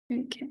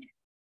Okay.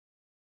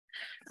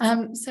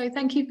 So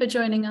thank you for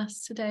joining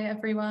us today,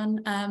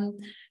 everyone.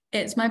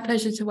 It's my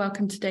pleasure to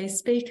welcome today's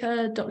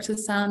speaker, Dr.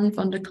 Sanne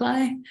van der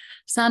Kleij.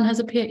 Sanne has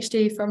a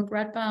PhD from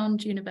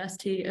Radboud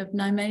University of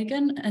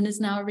Nijmegen and is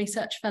now a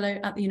research fellow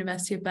at the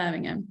University of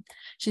Birmingham.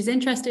 She's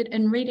interested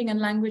in reading and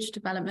language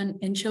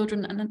development in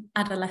children and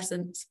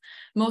adolescents,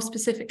 more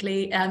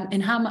specifically in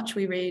how much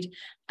we read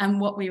and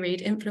what we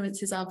read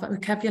influences our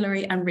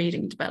vocabulary and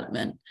reading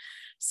development.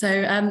 So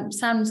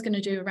Sanne's going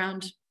to do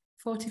around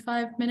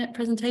 45-minute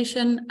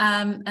presentation,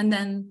 and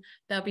then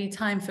there'll be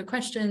time for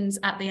questions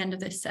at the end of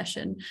this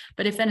session.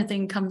 But if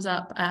anything comes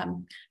up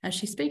as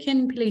she's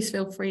speaking, please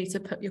feel free to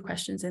put your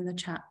questions in the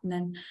chat, and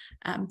then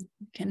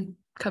we can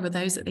cover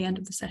those at the end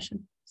of the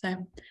session.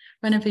 So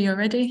whenever you're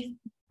ready.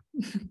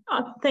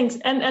 Oh, thanks.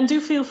 And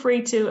do feel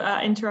free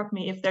to interrupt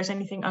me if there's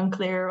anything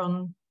unclear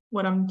on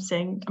what I'm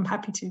saying. I'm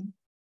happy to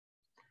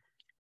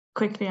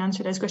quickly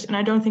answer those questions. And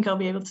I don't think I'll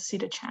be able to see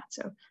the chat.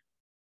 So,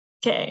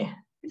 okay.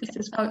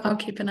 I'll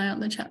keep an eye on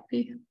the chat for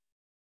you.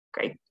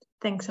 Great,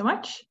 thanks so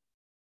much.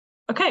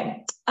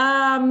 Okay,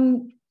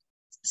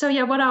 so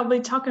yeah, what I'll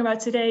be talking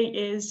about today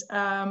is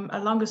a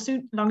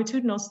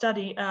longitudinal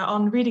study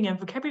on reading and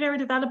vocabulary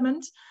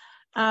development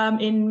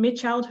in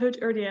mid-childhood,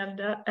 early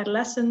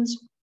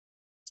adolescence,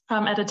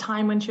 at a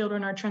time when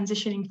children are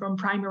transitioning from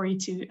primary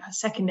to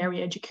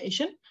secondary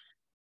education.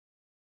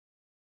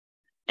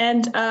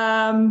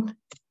 And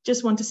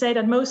just want to say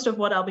that most of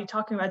what I'll be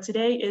talking about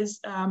today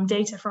is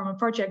data from a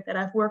project that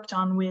I've worked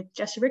on with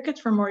Jesse Ricketts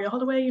from Memorial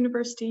Holloway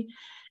University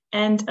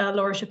and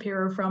Laura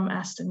Shapiro from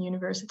Aston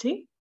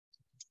University.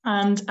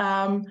 And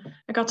I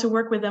got to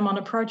work with them on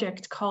a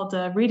project called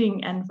the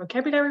Reading and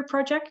Vocabulary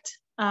Project,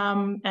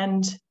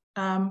 and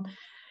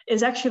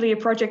is actually a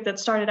project that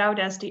started out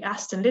as the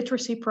Aston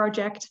Literacy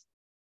Project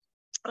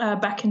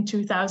back in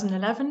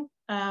 2011.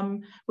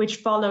 Which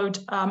followed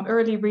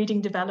early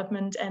reading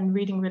development and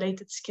reading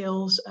related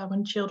skills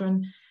when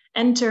children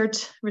entered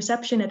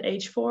reception at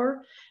age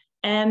 4.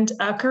 And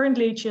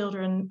currently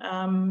children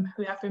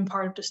who have been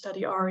part of the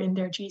study are in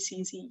their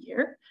GCSE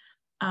year.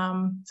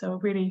 So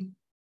really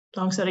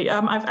long study.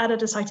 I've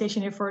added a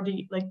citation here for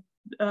the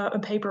a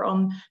paper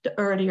on the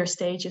earlier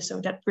stages. So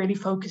that really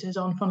focuses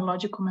on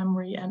phonological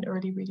memory and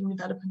early reading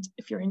development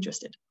if you're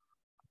interested.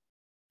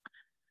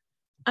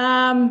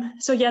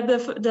 So yeah,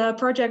 the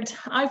project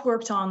I've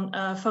worked on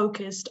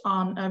focused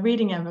on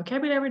reading and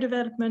vocabulary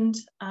development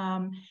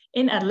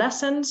in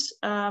adolescence,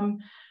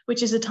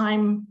 which is a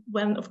time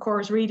when, of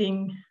course,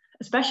 reading,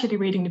 especially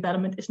reading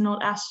development, is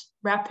not as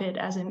rapid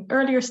as in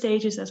earlier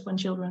stages as when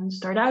children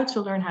start out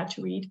to learn how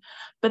to read,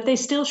 but they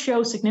still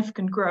show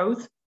significant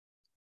growth.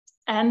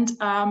 And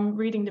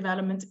reading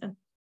development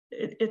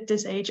at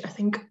this age, I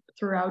think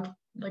throughout,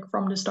 like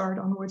from the start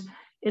onwards,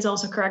 is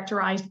also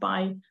characterized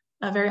by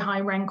a very high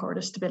rank order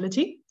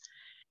stability.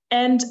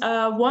 And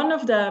one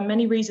of the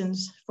many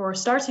reasons for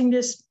starting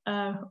this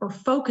or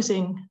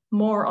focusing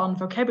more on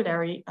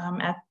vocabulary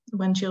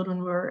when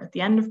children were at the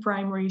end of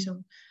primary,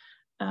 so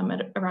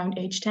at around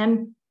age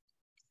 10,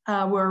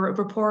 were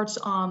reports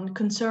on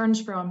concerns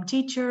from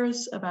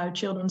teachers about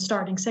children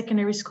starting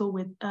secondary school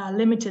with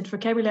limited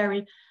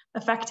vocabulary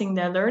affecting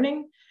their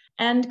learning,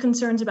 and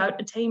concerns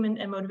about attainment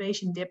and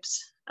motivation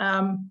dips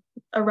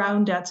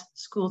around that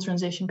school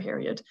transition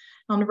period.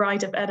 On the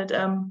right, I've added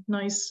a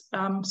nice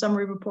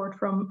summary report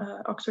from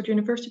Oxford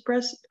University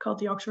Press called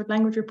the Oxford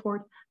Language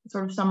Report. It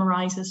sort of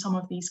summarizes some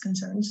of these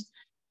concerns.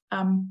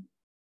 Well,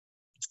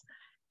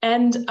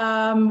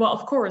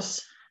 of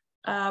course,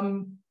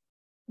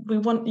 we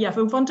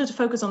wanted to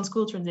focus on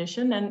school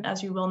transition. And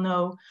as you well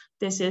know,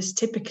 this is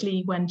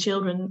typically when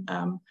children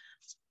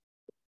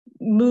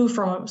move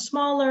from a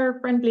smaller,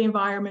 friendly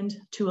environment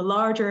to a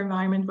larger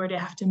environment where they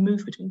have to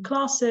move between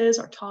classes,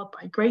 are taught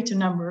by a greater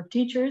number of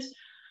teachers.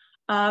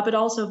 But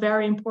also,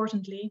 very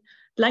importantly,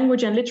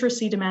 language and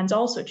literacy demands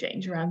also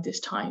change around this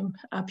time.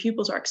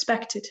 Pupils are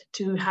expected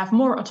to have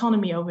more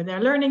autonomy over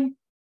their learning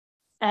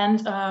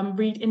and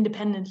read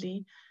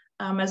independently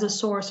as a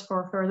source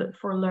for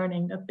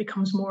learning that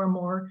becomes more and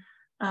more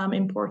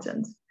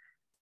important.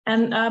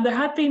 And there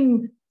had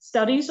been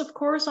studies, of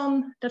course,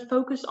 that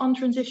focus on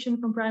transition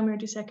from primary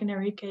to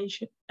secondary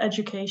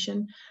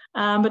education,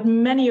 but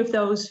many of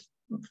those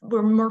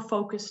were more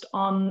focused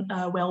on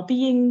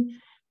well-being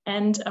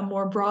and a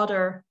more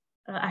broader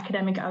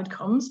academic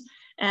outcomes.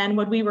 And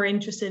what we were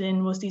interested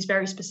in was these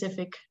very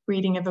specific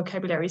reading and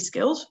vocabulary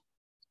skills.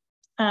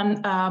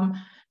 And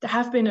there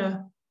have been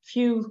a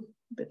few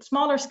bit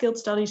smaller scaled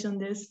studies on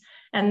this,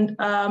 and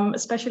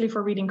especially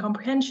for reading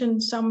comprehension,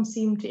 some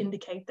seem to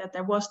indicate that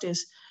there was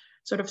this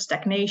sort of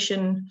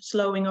stagnation,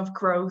 slowing of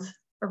growth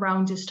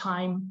around this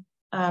time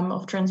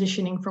of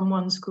transitioning from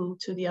one school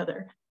to the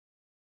other.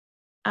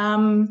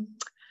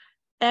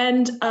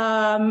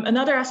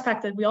 Another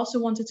aspect that we also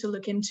wanted to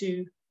look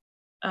into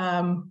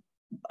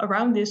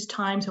around this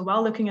time, so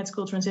while looking at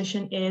school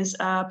transition, is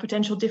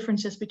potential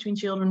differences between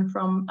children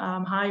from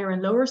higher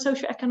and lower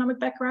socioeconomic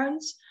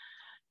backgrounds.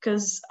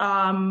 Because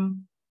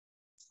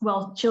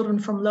well, children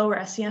from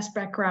lower SES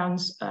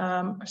backgrounds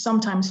are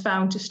sometimes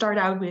found to start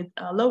out with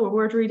lower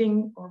word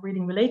reading or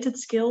reading related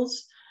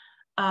skills,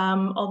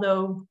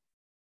 although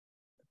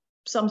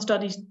some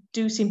studies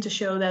do seem to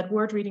show that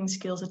word reading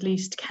skills at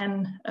least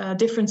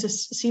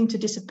differences seem to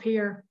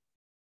disappear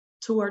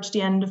towards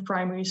the end of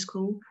primary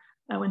school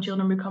when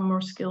children become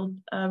more skilled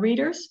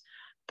readers.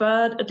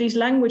 But at least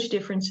language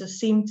differences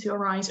seem to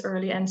arise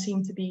early and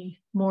seem to be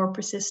more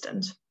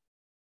persistent.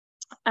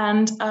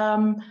 And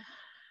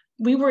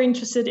we were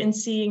interested in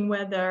seeing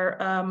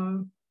whether,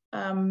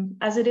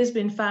 as it has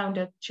been found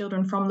that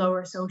children from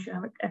lower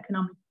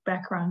socioeconomic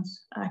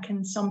backgrounds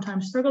can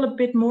sometimes struggle a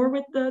bit more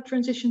with the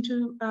transition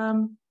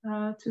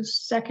to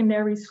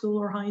secondary school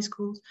or high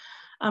schools,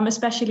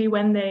 especially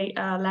when they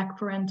lack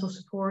parental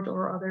support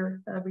or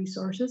other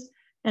resources.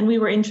 And we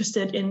were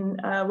interested in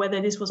whether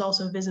this was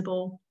also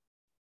visible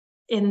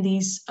in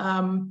these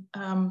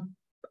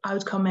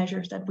outcome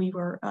measures that we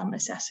were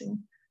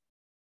assessing.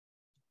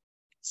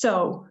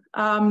 So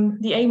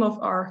the aim of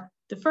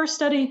the first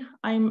study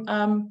I'm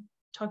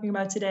talking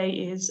about today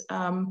is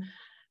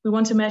we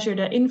want to measure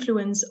the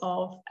influence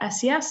of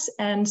SES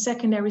and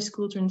secondary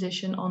school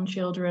transition on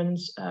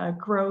children's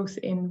growth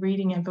in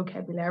reading and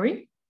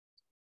vocabulary.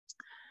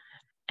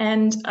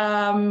 And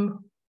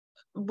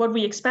what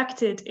we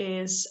expected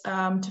is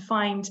to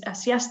find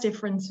SES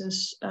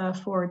differences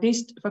for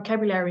these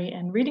vocabulary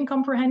and reading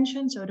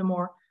comprehension, so the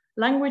more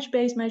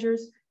language-based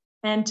measures,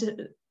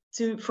 and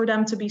for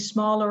them to be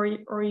small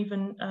or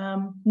even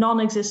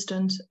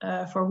non-existent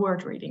for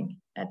word reading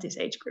at this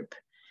age group.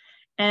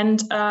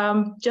 And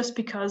just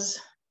because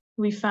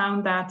we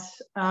found that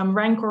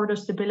rank order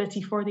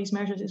stability for these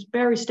measures is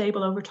very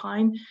stable over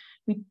time,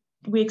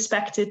 we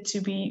expect it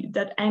to be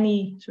that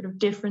any sort of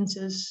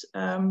differences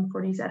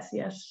for these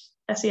SES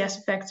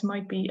effects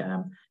might be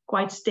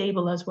quite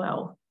stable as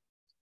well.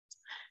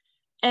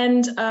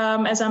 And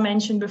as I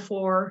mentioned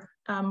before,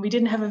 we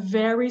didn't have a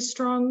very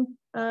strong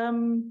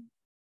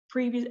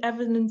previous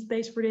evidence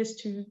base for this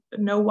to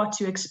know what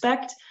to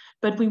expect,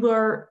 but we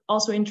were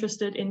also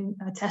interested in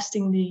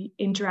testing the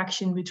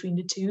interaction between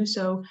the two,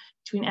 so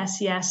between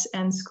SES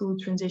and school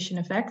transition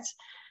effects,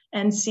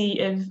 and see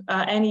if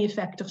any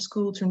effect of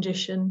school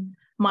transition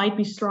might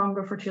be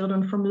stronger for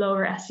children from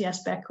lower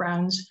SES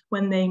backgrounds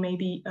when they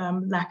maybe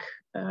lack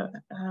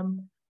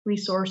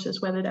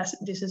resources, whether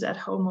this is at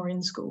home or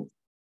in school,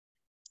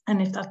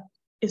 and if that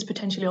is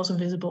potentially also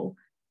visible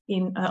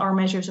in our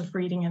measures of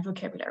reading and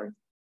vocabulary.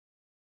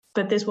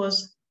 But this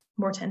was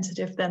more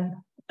tentative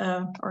than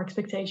our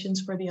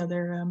expectations for the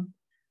other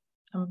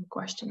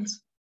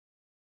questions.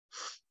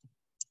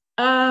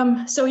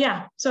 So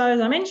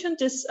as I mentioned,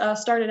 this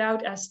started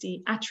out as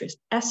the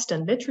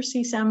Aston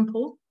literacy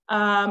sample.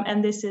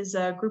 And this is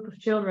a group of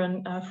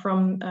children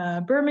from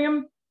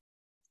Birmingham,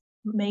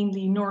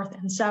 mainly north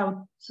and south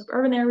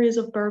suburban areas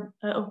of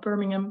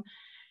Birmingham.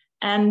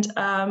 And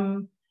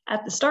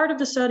at the start of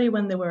the study,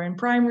 when they were in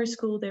primary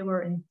school, they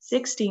were in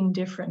 16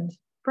 different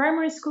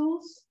primary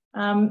schools.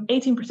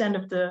 18%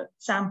 of the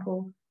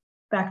sample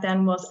back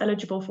then was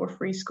eligible for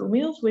free school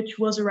meals, which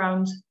was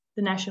around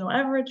the national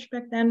average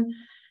back then.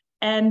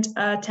 And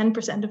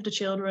 10% of the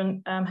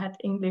children had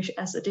English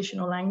as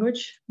additional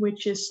language,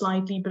 which is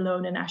slightly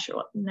below the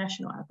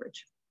national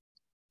average.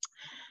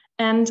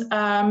 And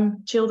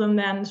children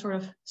then sort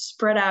of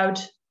spread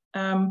out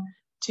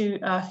to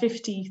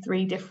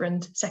 53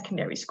 different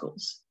secondary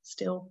schools,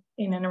 still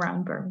in and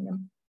around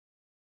Birmingham,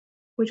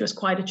 which was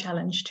quite a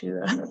challenge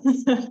to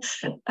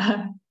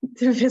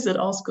visit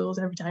all schools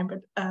every time,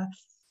 but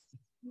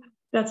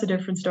that's a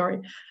different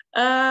story.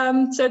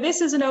 So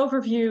this is an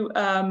overview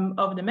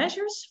of the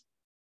measures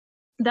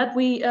that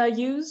we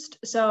used.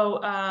 So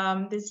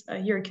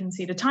here you can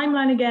see the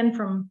timeline again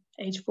from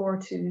age 4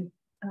 to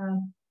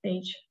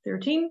age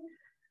 13.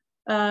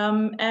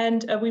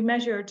 And we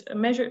measured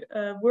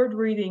word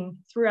reading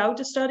throughout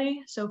the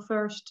study. So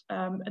first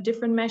a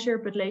different measure,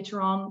 but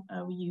later on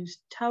we used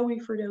TOWIE,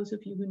 for those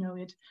of you who know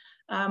it,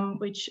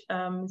 which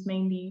is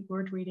mainly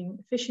word reading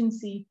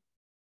efficiency.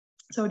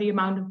 So the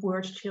amount of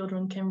words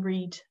children can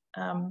read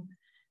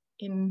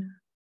in,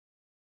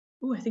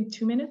 I think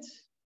 2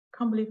 minutes.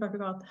 Can't believe I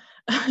forgot,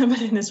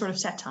 but in a sort of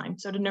set time.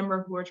 So the number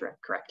of words read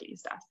correctly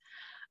is that.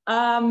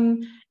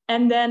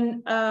 And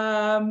then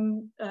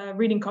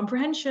reading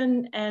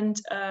comprehension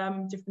and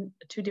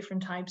two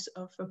different types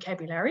of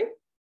vocabulary.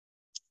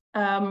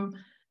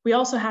 We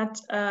also had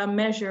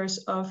measures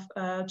of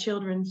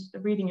children's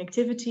reading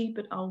activity,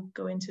 but I'll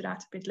go into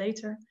that a bit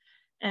later.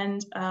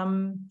 And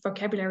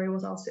vocabulary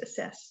was also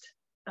assessed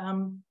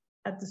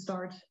at the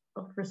start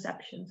of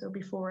reception, so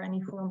before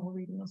any formal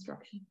reading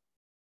instruction.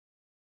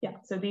 Yeah,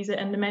 so these are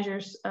and the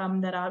measures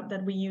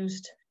that we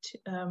used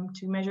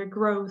to measure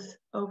growth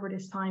over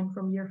this time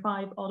from year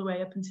 5 all the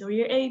way up until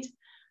year 8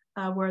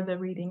 were the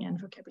reading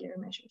and vocabulary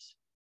measures.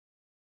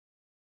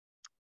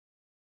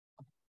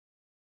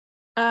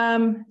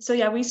 So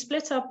yeah, we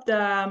split up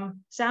the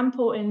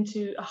sample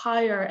into a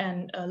higher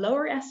and a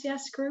lower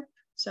SES group.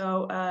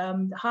 So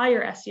the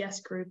higher SES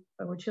group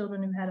were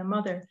children who had a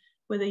mother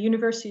with a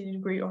university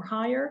degree or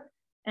higher,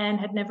 and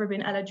had never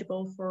been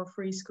eligible for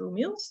free school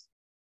meals.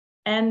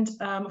 And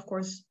of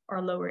course,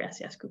 our lower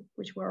SES group,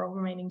 which were all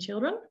remaining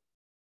children.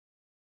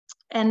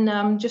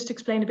 And just to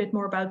explain a bit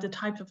more about the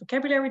types of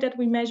vocabulary that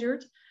we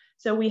measured.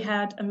 So we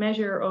had a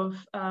measure of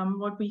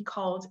what we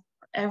called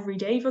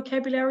everyday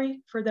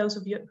vocabulary. For those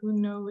of you who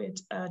know it,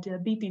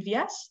 the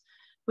BPVS,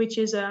 which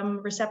is a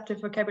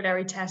receptive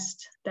vocabulary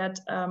test that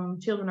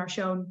children are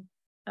shown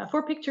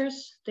 4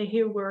 pictures. They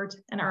hear a word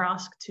and are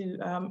asked to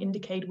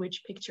indicate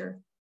which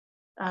picture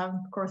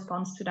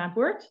corresponds to that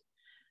word.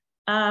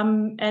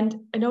 And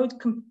I know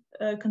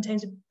it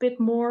contains a bit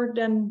more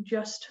than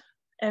just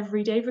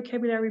everyday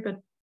vocabulary,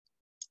 but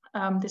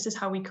this is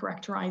how we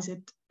characterize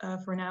it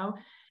for now.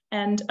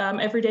 And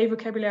everyday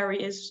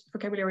vocabulary is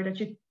vocabulary that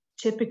you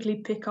typically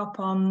pick up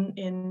on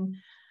in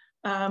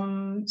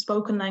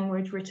spoken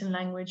language, written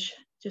language,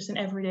 just an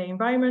everyday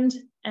environment.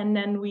 And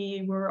then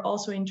we were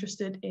also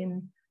interested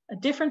in a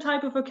different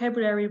type of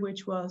vocabulary,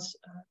 which was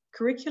a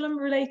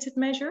curriculum-related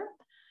measure.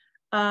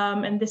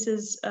 And this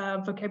is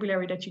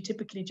vocabulary that you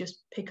typically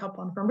just pick up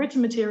on from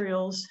written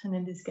materials, and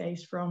in this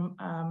case, from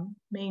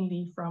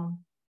mainly from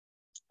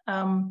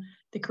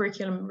the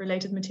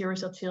curriculum-related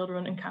materials that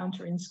children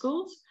encounter in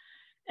schools.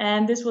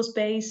 And this was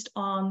based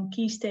on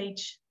Key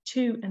Stage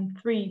 2 and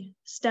 3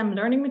 STEM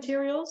learning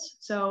materials,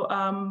 so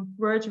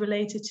words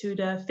related to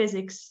the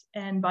physics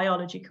and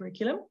biology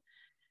curriculum.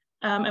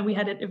 And we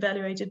had it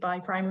evaluated by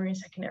primary and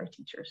secondary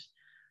teachers.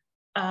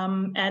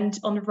 And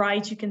on the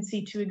right, you can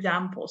see 2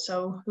 examples.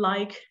 So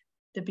like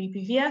the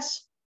BPVS,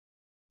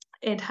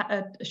 it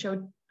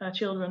showed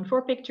children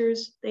 4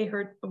 pictures. They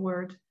heard a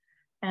word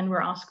and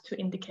were asked to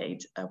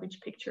indicate which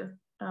picture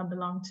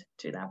belonged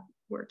to that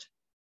word.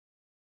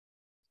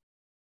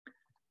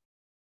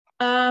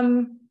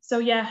 So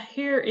yeah,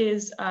 here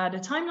is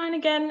the timeline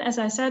again. As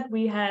I said,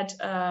 we had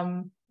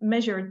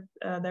measured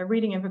their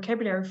reading and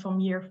vocabulary from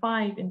year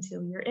 5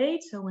 until year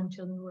 8. So when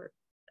children were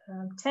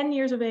 10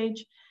 years of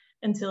age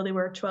until they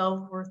were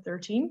 12 or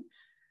 13.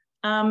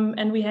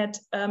 And we had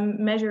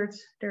measured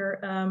their,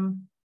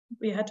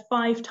 we had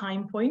 5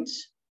 time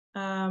points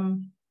where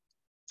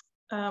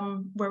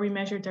we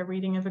measured their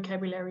reading and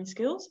vocabulary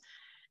skills.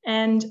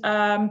 And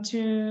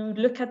to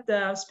look at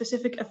the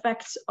specific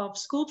effects of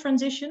school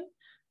transition,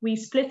 we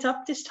split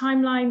up this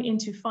timeline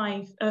into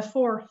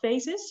 4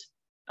 phases.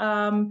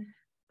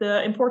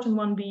 The important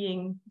one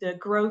being the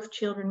growth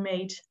children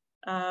made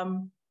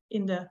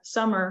in the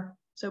summer,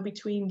 so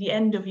between the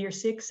end of year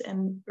 6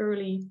 and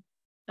early,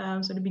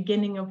 so the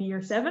beginning of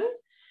year 7.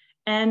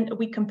 And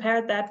we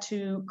compared that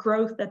to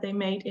growth that they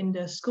made in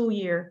the school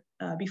year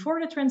before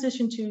the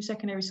transition to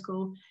secondary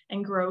school,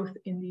 and growth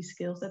in these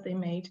skills that they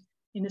made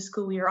in the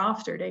school year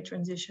after they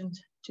transitioned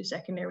to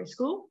secondary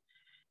school.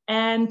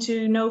 And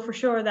to know for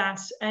sure that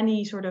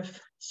any sort of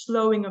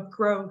slowing of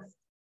growth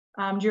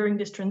during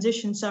this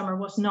transition summer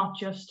was not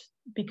just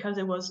because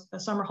it was a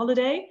summer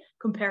holiday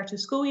compared to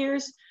school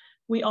years.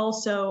 We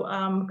also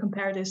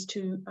compare this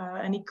to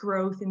any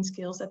growth in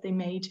skills that they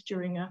made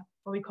during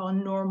what we call a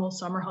normal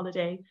summer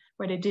holiday,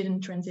 where they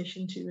didn't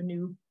transition to a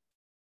new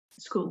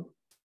school.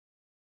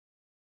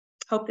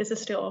 Hope this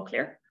is still all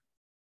clear.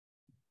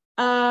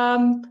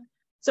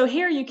 So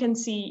here you can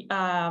see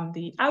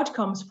the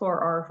outcomes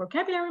for our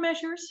vocabulary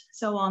measures.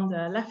 So on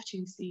the left,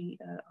 you see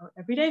our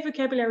everyday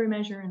vocabulary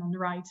measure, and on the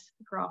right,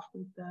 the graph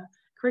with the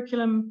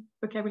curriculum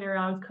vocabulary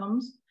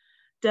outcomes.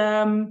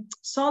 The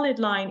solid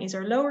line is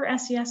our lower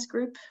SES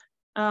group,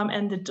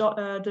 and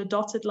the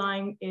dotted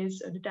line is,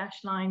 the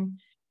dashed line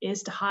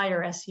is the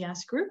higher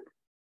SES group.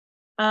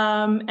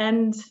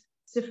 And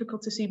it's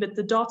difficult to see, but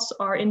the dots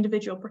are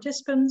individual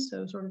participants,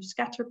 so sort of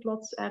scatter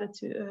plots added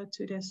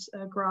to this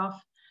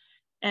graph.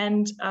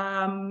 And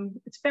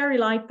it's very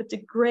light, but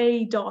the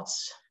gray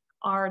dots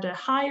are the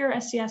higher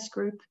SES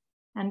group,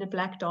 and the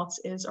black dots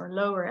is our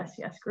lower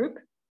SES group.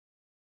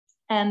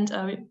 And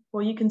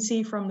well, you can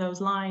see from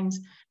those lines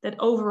that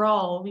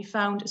overall we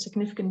found a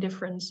significant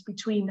difference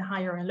between the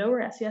higher and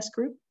lower SES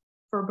group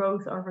for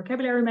both our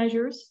vocabulary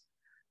measures.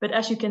 But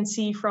as you can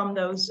see from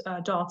those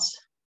dots,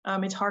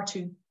 it's hard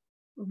to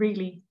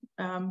really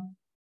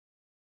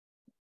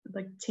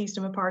like tease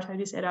them apart, how do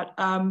you say that?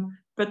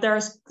 But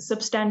there's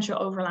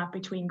substantial overlap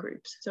between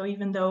groups. So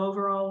even though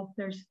overall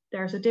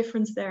there's a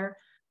difference there,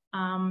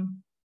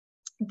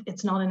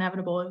 it's not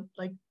inevitable.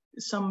 Like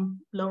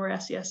some lower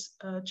SES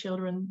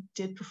children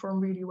did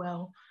perform really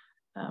well,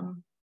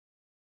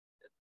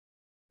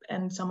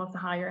 and some of the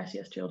higher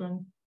SES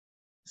children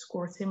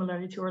scored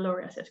similarly to our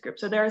lower SES group.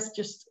 So there's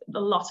just a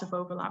lot of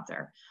overlap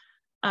there.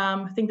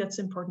 I think that's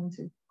important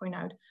to point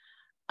out.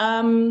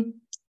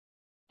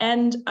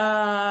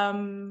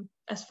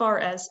 As far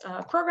as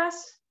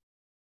progress,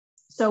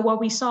 so what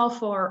we saw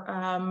for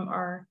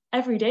our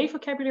everyday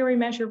vocabulary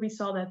measure, we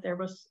saw that there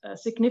was a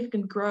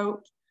significant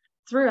growth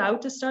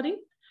throughout the study.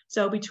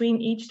 So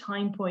between each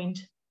time point,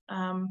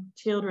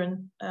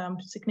 children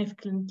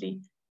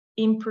significantly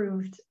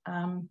improved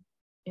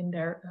in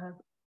their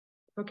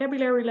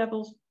vocabulary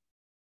levels,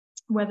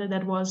 whether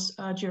that was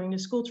during the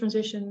school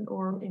transition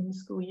or in the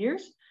school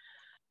years.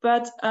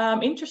 But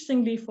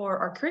interestingly, for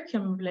our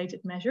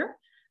curriculum-related measure,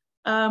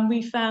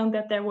 we found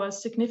that there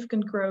was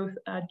significant growth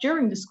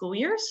during the school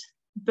years,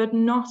 but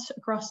not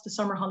across the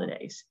summer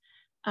holidays.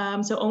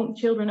 So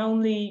children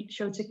only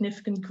showed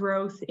significant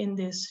growth in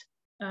this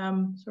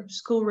sort of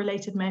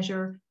school-related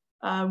measure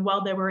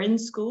while they were in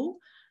school,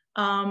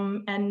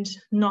 and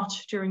not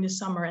during the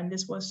summer. And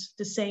this was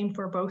the same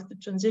for both the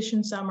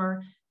transition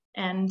summer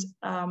and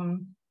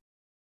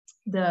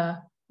the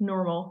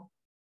normal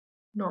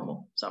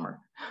summer.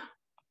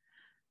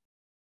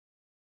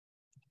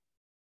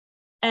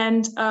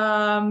 And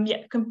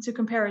to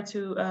compare it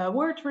to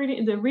word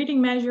reading, the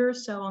reading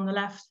measures. So on the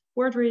left,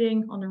 word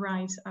reading, on the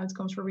right,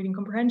 outcomes for reading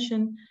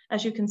comprehension.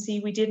 As you can see,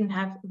 we didn't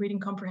have a reading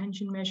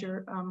comprehension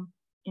measure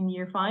in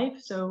year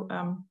 5. So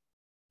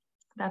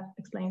that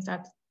explains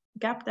that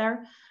gap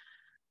there.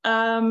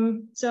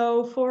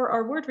 So for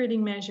our word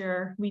reading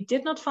measure, we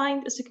did not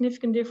find a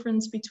significant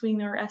difference between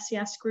our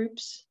SES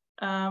groups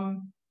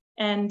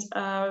and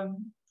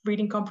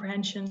reading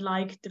comprehension,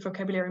 like the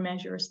vocabulary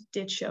measures,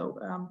 did show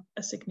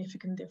a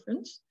significant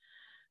difference.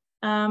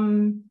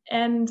 Also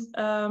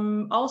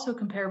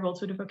comparable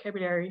to the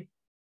vocabulary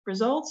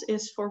results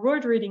is for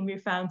word reading, we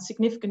found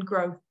significant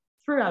growth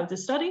throughout the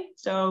study,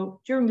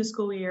 so during the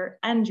school year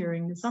and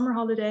during the summer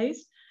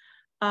holidays.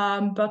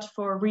 But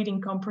for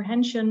reading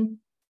comprehension,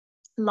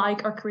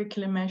 like our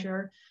curriculum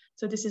measure,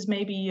 so this is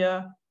maybe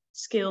a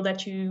skill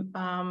that you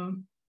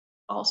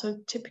also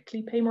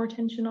typically pay more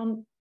attention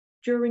on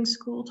during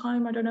school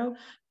time, I don't know,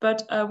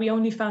 but we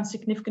only found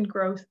significant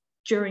growth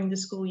during the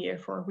school year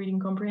for our reading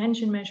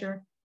comprehension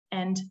measure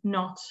and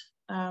not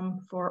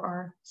for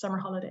our summer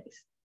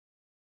holidays.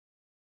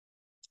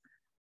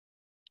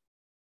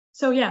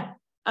 So yeah,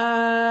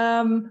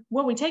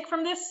 what we take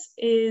from this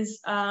is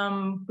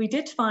we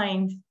did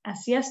find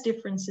SES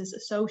differences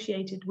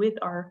associated with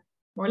our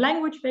more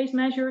language-based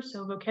measures,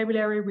 so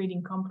vocabulary,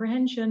 reading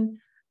comprehension,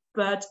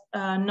 but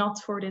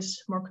not for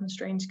this more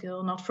constrained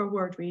skill, not for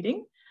word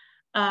reading.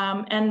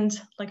 And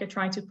like I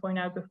tried to point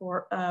out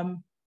before,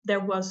 there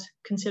was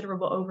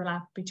considerable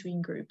overlap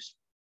between groups.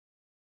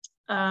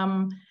 We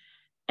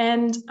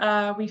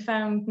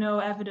found no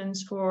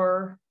evidence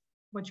for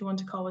what you want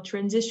to call a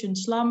transition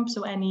slump,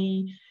 so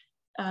any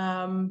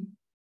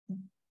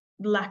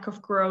lack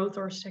of growth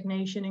or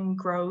stagnation in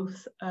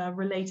growth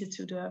related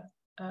to the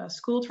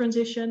school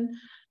transition.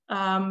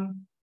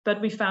 But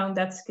we found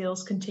that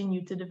skills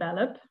continue to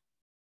develop.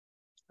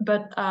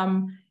 But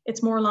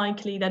it's more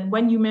likely that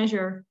when you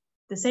measure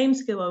the same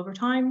skill over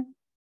time,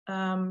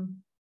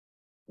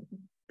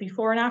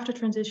 before and after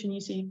transition,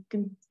 you see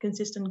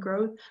consistent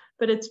growth,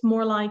 but it's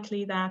more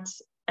likely that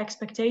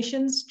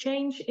expectations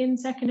change in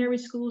secondary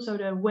school. So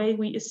the way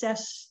we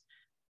assess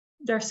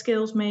their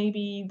skills,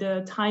 maybe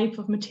the type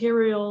of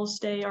materials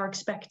they are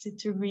expected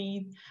to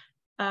read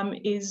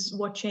is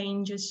what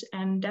changes.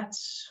 And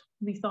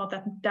we thought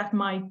that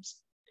might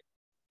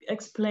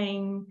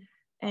explain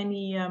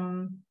any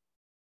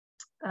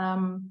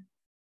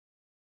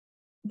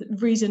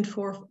reason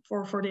for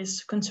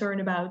this concern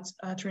about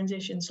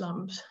transition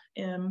slumps,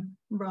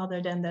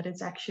 rather than that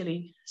it's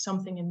actually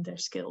something in their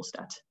skills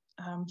that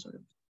sort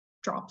of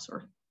drops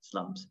or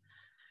slumps.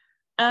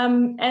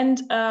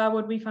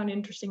 What we found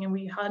interesting, and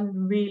we hadn't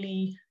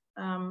really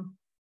thought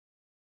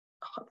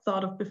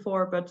of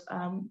before, but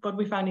what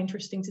we found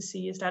interesting to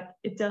see is that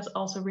it does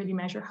also really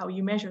measure how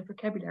you measure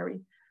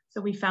vocabulary. So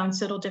we found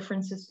subtle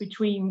differences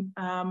between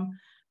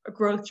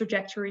growth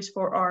trajectories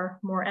for our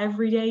more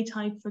everyday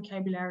type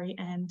vocabulary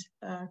and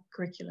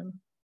curriculum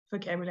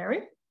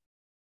vocabulary.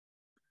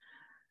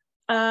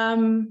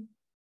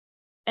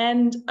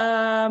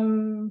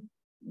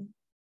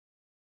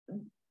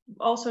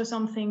 Also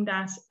something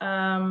that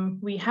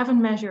we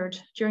haven't measured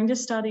during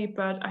this study,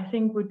 but I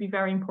think would be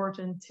very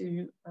important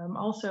to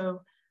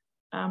also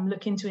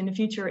look into in the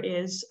future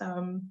is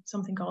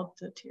something called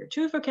the Tier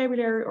 2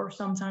 vocabulary, or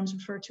sometimes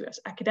referred to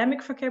as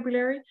academic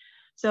vocabulary.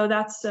 So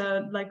that's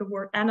like a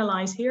word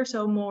analyze here,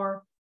 so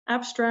more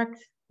abstract,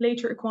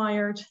 later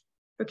acquired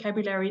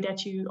vocabulary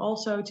that you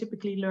also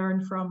typically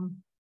learn from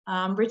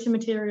written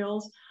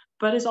materials,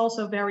 but is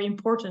also very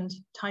important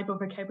type of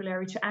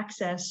vocabulary to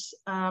access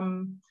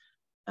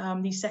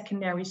these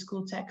secondary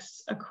school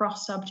texts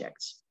across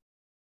subjects.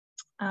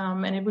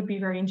 And it would be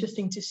very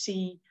interesting to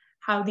see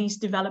how these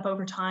develop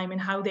over time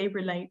and how they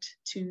relate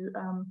to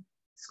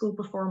school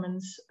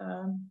performance,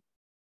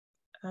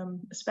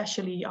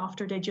 especially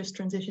after they just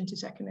transition to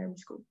secondary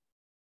school.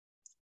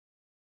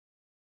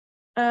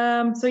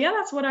 So yeah,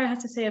 that's what I had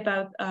to say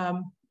about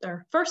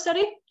our first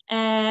study.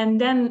 And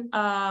then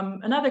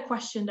another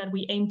question that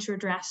we aim to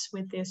address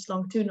with this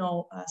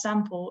longitudinal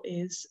sample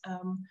is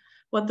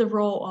what the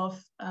role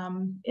of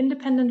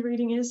independent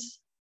reading is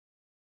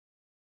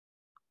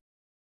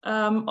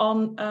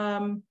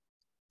on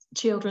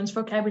children's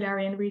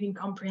vocabulary and reading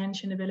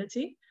comprehension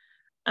ability.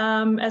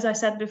 As I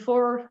said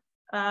before,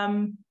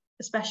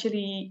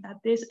 especially at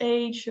this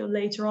age or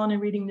later on in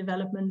reading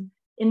development,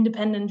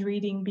 independent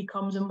reading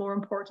becomes a more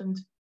important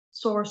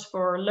source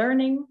for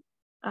learning,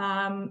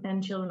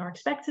 and children are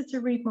expected to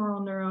read more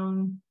on their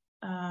own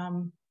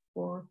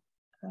for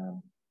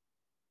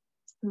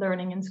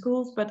learning in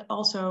schools, but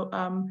also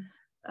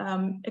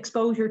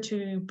exposure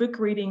to book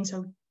reading,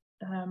 so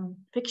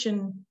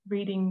fiction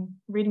reading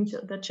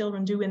that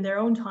children do in their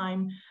own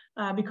time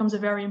becomes a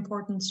very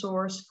important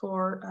source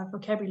for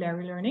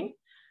vocabulary learning,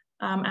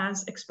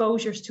 as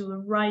exposures to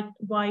a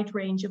wide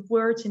range of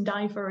words in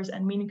diverse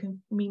and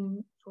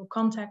meaningful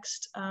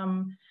context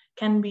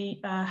can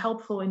be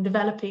helpful in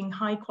developing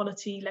high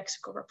quality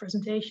lexical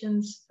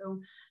representations, so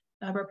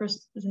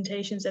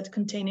representations that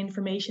contain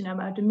information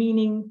about the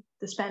meaning,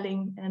 the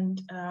spelling,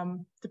 and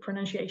the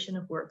pronunciation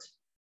of words.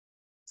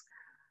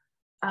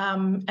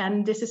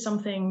 And this is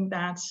something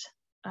that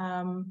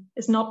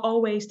is not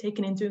always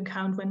taken into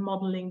account when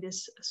modeling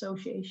this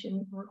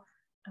association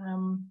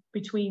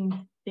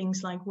between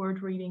things like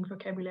word reading,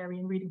 vocabulary,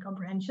 and reading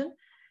comprehension.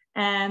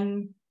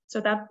 And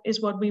so that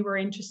is what we were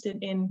interested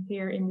in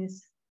here in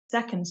this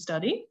second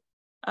study.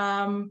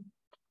 Oh,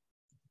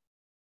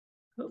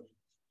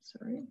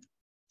 sorry,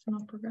 it's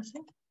not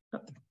progressing.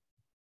 Oh.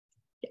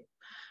 Yeah,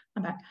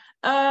 I'm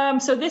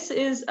back. So this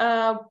is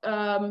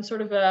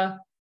sort of a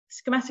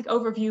schematic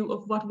overview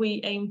of what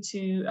we aim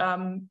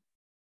to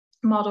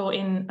model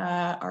in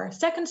our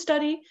second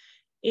study,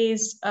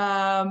 is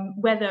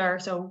whether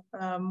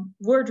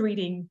word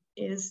reading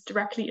is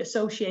directly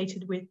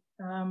associated with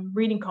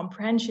reading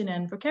comprehension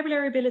and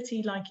vocabulary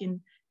ability, like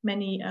in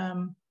many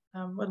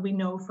what we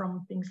know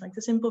from things like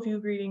the simple view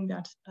reading,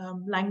 that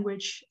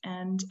language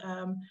and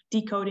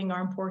decoding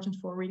are important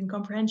for reading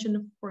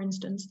comprehension, for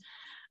instance.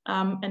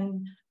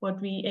 And what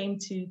we aim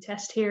to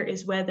test here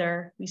is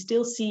whether we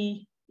still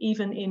see,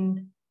 even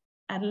in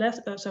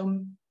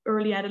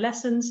early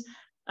adolescence,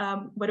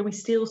 whether we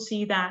still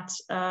see that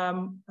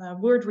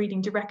word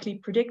reading directly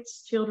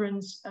predicts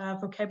children's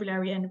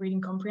vocabulary and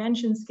reading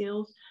comprehension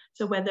skills.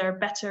 So whether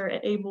better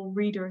able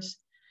readers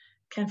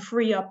can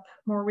free up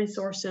more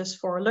resources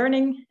for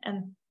learning,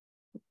 and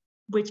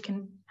which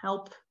can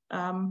help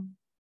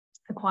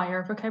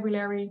acquire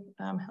vocabulary,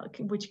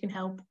 which can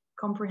help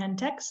comprehend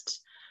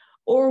texts,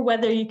 or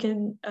whether you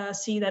can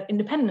see that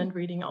independent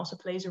reading also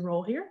plays a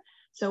role here.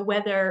 So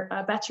whether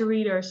better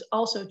readers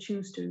also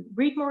choose to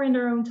read more in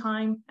their own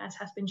time, as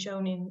has been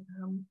shown in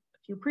a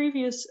few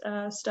previous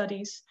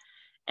studies,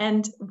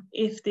 and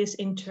if this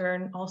in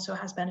turn also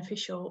has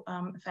beneficial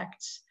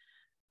effects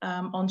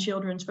on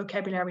children's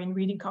vocabulary and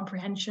reading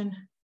comprehension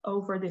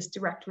over this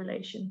direct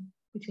relation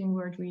between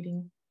word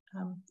reading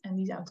and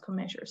these outcome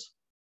measures.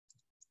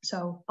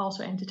 So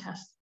also aim to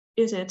test,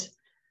 is it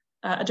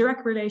a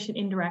direct relation,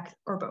 indirect,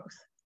 or both?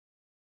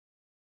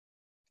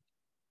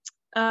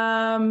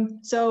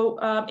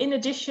 In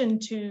addition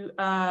to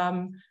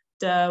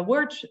the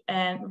word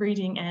and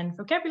reading and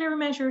vocabulary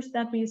measures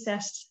that we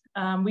assessed,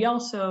 we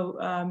also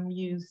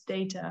used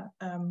data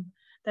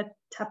that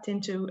tapped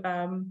into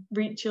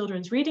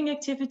children's reading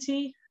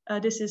activity.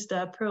 This is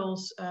the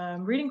Pupils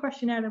reading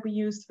questionnaire that we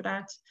used for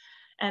that.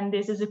 And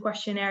this is a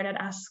questionnaire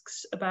that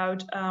asks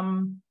about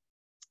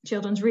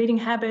children's reading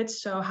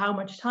habits, so how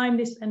much time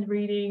they spend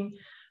reading,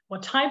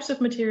 what types of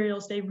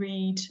materials they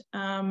read,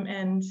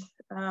 and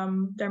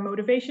their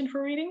motivation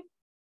for reading.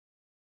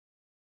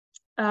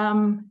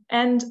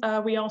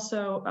 We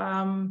also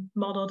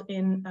modeled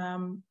in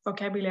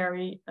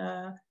vocabulary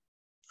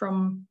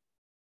from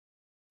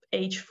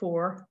age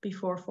 4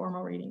 before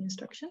formal reading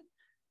instruction.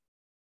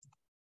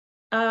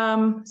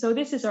 So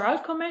this is our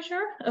outcome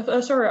measure,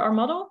 our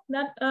model,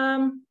 that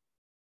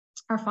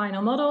our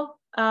final model.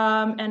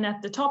 And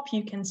at the top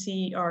you can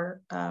see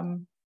our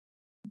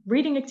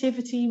reading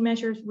activity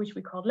measures, which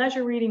we called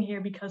leisure reading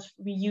here, because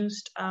we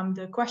used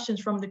the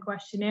questions from the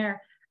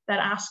questionnaire that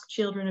ask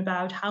children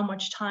about how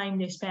much time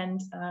they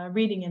spend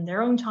reading in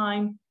their own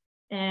time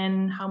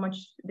and how much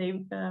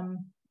they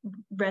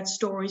read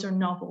stories or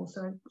novels.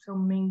 So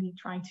mainly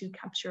trying to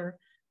capture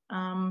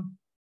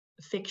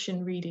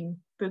fiction reading,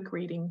 book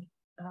reading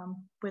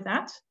with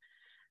that.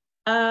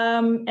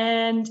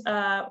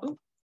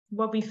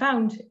 What we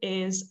found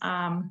is,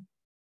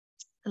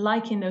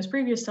 like in those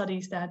previous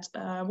studies, that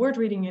word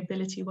reading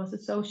ability was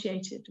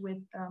associated with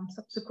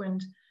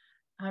subsequent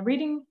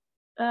reading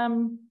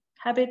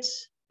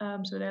habits,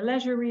 so their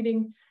leisure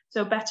reading.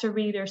 So better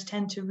readers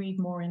tend to read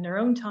more in their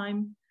own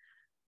time.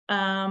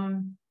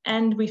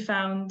 And we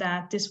found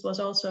that this was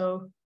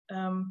also,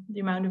 the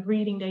amount of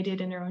reading they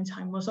did in their own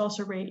time was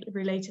also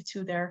related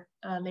to their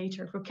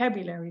later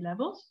vocabulary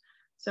levels.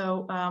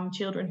 So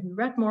children who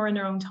read more in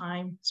their own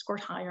time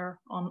scored higher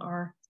on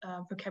our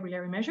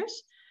vocabulary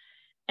measures.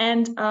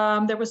 And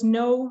there was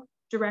no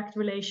direct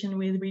relation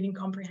with reading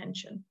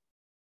comprehension.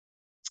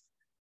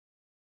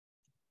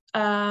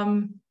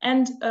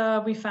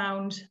 We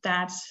found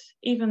that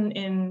even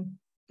in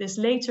this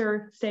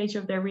later stage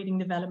of their reading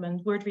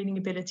development, word reading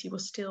ability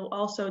was still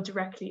also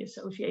directly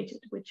associated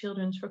with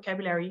children's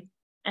vocabulary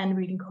and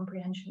reading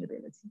comprehension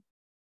ability.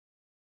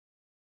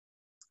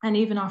 And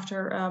even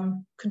after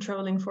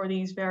controlling for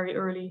these very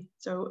early,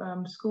 so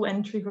school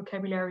entry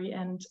vocabulary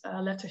and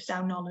letter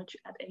sound knowledge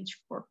at age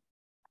 4.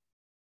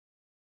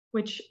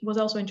 Which was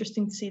also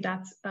interesting to see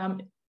that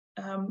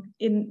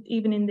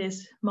even in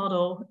this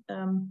model,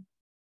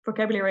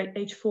 vocabulary at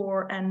age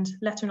 4 and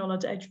letter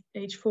knowledge at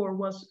age 4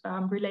 was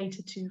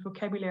related to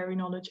vocabulary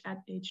knowledge at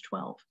age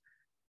 12,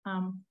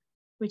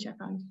 which I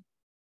found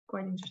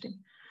quite interesting.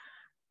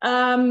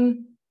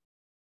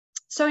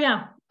 So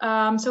yeah,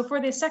 so for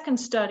the second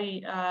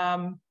study,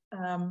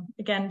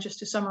 again, just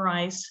to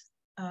summarize,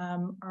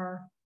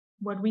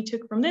 what we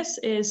took from this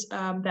is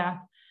that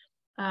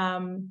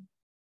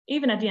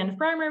even at the end of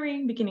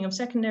primary, beginning of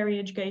secondary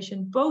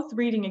education, both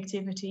reading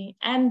activity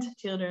and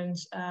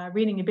children's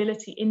reading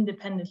ability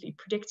independently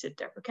predicted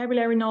their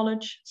vocabulary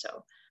knowledge.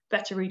 So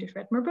better readers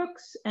read more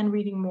books, and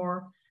reading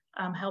more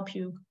help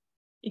you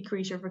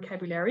increase your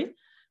vocabulary.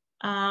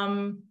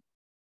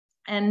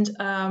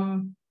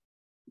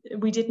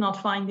 We did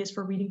not find this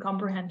for reading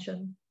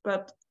comprehension,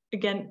 but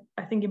again,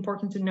 I think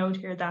important to note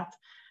here that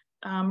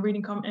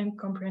reading and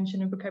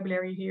comprehension and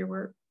vocabulary here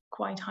were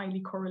quite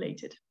highly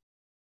correlated,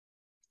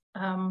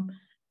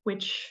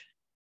 which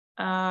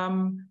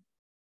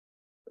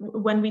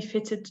when we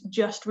fitted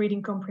just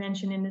reading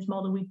comprehension in this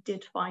model, we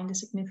did find a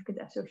significant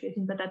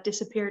association, but that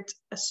disappeared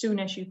as soon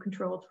as you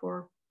controlled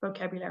for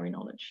vocabulary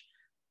knowledge.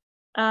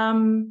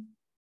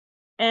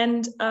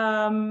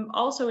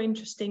 Also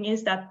interesting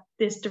is that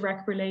this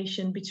direct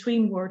relation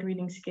between word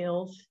reading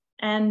skills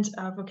and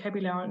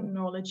vocabulary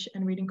knowledge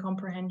and reading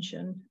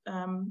comprehension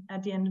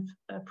at the end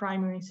of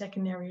primary and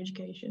secondary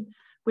education,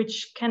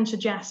 which can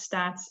suggest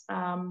that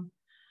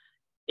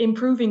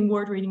improving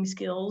word reading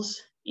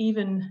skills,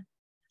 even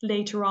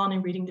later on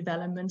in reading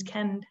development,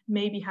 can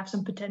maybe have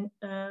some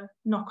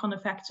knock-on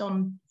effects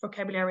on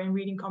vocabulary and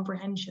reading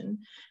comprehension,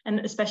 and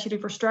especially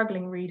for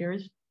struggling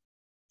readers.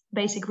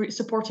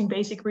 Supporting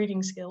basic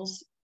reading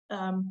skills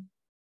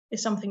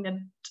is something that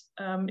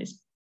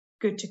is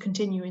good to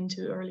continue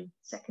into early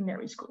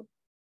secondary school.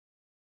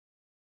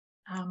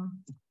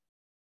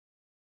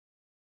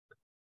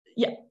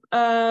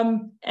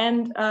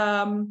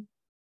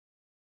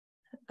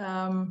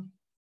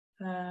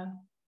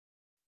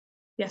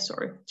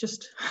 Sorry,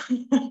 just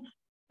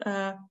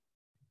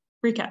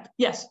recap.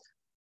 Yes.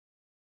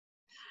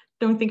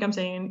 Don't think I'm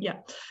saying, yeah.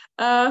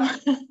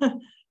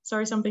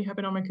 Sorry, something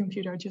happened on my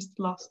computer. I just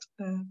lost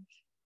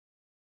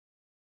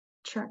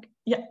track.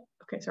 Yeah,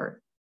 okay, sorry.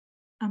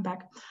 I'm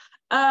back.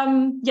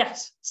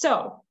 Yes,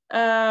 so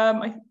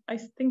I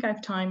think I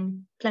have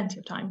plenty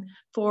of time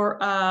for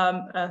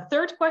a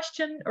third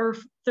question or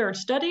third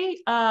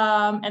study.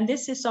 And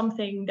this is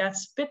something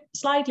that's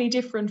slightly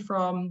different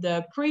from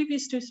the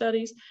previous two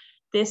studies.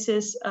 This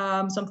is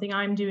something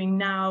I'm doing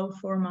now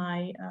for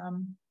my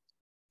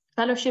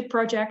fellowship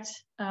project,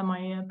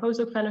 my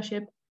postdoc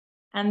fellowship.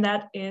 And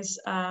that is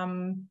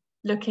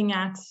looking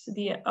at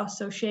the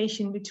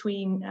association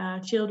between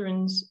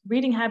children's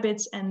reading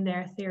habits and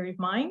their theory of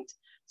mind.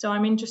 So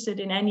I'm interested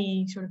in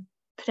any sort of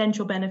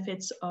potential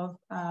benefits of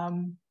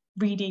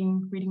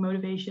reading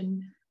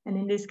motivation, and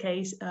in this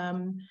case,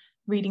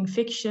 reading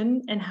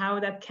fiction, and how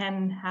that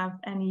can have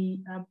any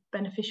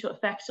beneficial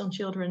effects on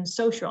children's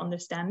social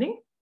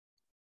understanding.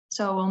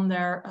 So on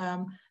their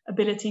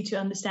ability to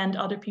understand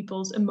other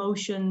people's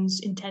emotions,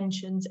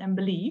 intentions, and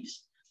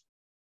beliefs.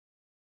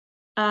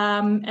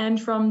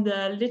 And from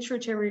the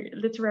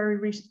literary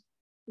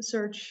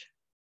research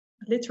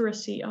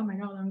literacy, oh my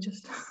God, I'm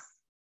just,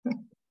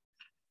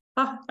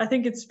 I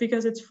think it's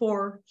because it's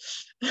 4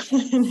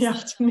 in the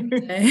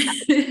afternoon.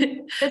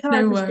 It's hard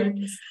No to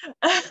worries.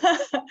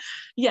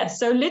 Yes,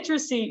 so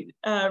literacy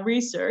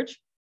research,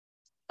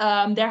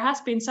 there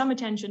has been some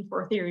attention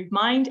for theory of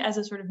mind as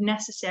a sort of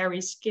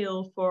necessary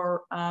skill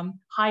for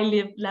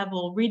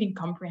high-level reading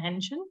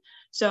comprehension.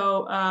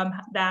 So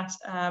that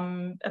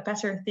a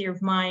better theory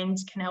of mind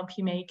can help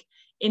you make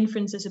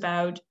inferences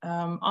about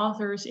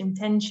authors'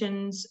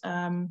 intentions,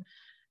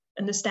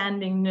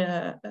 understanding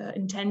the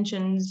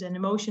intentions and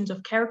emotions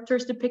of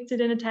characters depicted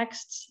in a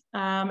text,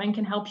 and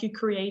can help you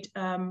create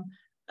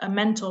a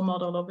mental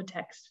model of a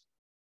text.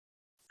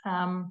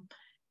 The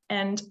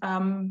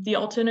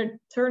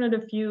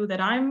alternative view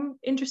that I'm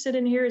interested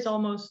in here is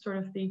almost sort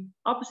of the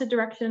opposite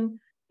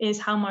direction, is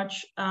how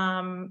much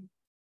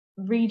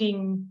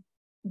reading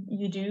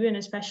you do, and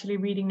especially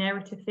reading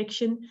narrative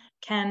fiction,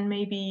 can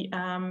maybe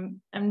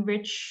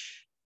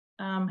enrich,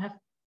 have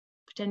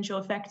potential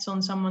effects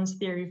on someone's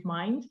theory of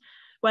mind,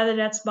 whether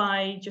that's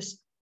by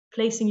just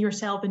placing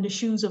yourself in the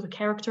shoes of a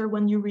character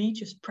when you read,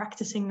 just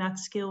practicing that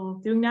skill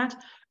of doing that,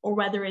 or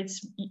whether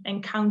it's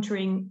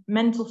encountering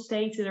mental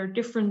states that are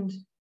different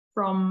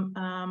from,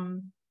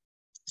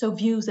 so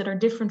views that are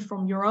different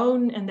from your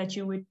own and that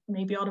you would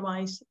maybe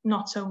otherwise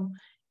not so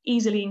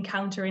easily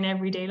encounter in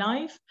everyday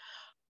life,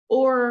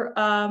 or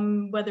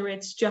whether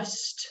it's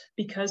just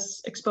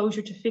because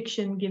exposure to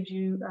fiction gives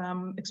you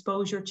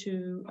exposure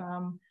to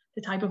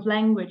the type of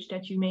language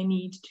that you may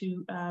need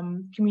to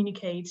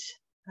communicate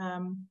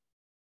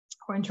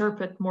or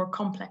interpret more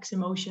complex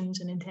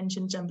emotions and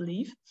intentions and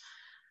belief.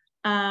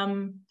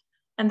 And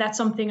that's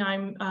something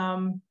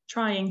I'm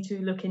trying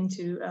to look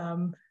into,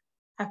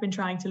 have been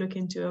trying to look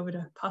into over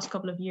the past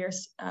couple of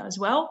years as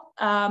well,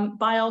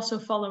 by also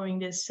following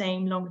this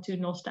same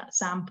longitudinal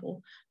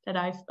sample that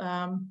I've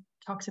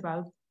talked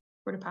about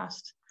for the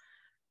past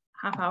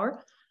half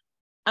hour.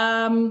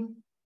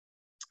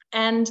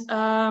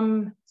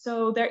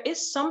 So there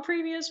is some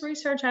previous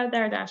research out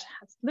there that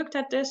has looked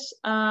at this,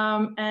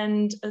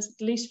 and at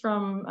least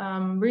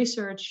from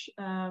research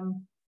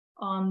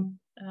on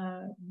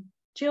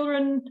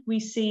children, we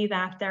see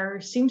that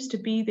there seems to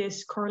be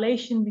this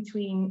correlation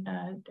between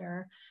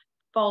their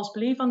false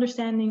belief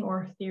understanding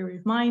or theory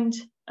of mind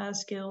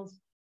skills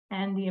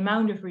and the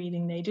amount of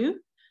reading they do.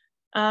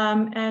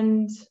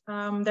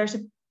 There's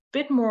a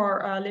bit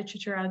more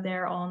literature out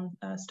there on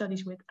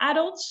studies with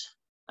adults,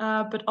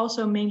 but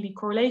also mainly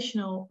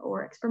correlational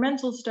or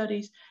experimental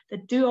studies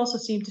that do also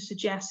seem to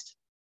suggest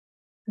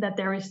that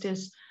there is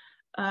this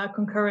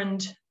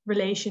concurrent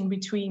relation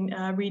between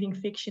reading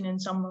fiction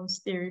and someone's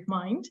theory of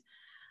mind.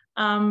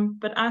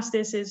 But as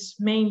this is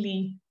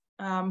mainly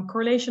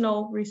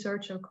correlational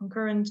research, so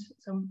concurrent,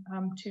 so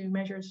two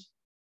measures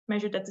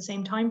measured at the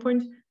same time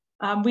point,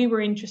 we were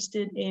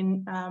interested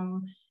in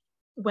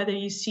whether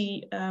you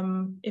see,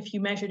 if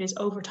you measure this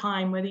over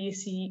time, whether you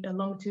see a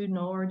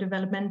longitudinal or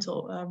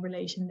developmental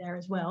relation there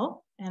as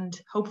well. And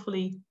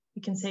hopefully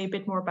we can say a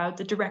bit more about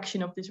the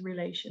direction of this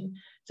relation.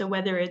 So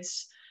whether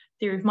it's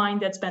theory of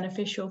mind that's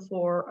beneficial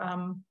for,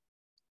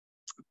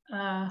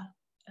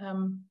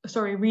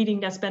 reading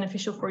that's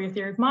beneficial for your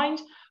theory of mind,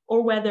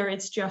 or whether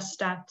it's just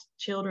that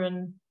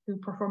children who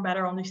perform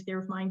better on these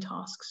theory of mind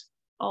tasks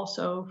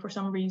also for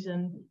some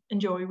reason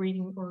enjoy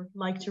reading or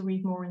like to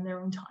read more in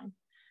their own time.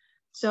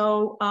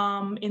 So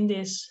in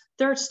this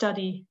third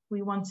study,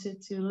 we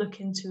wanted to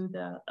look into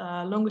the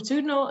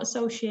longitudinal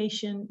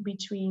association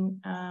between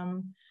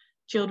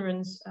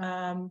children's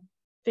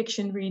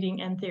fiction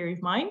reading and theory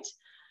of mind.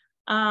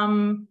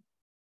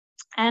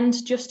 And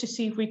just to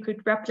see if we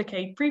could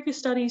replicate previous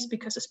studies,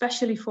 because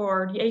especially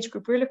for the age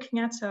group we're looking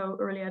at, so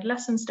early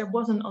adolescents, there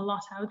wasn't a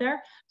lot out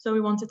there. So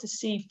we wanted to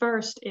see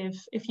first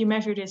if you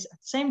measure this at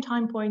the same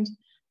time point,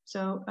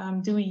 so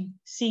do we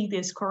see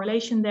this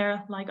correlation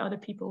there like other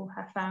people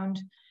have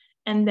found?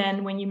 And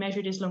then when you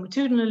measure this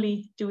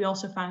longitudinally, do we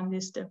also find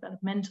this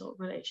developmental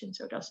relation?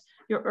 So does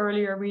your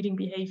earlier reading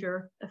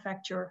behavior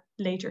affect your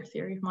later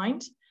theory of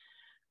mind?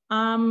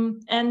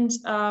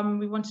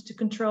 We wanted to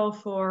control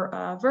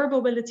for verbal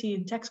ability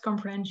and text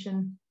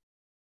comprehension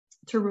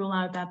to rule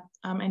out that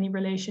any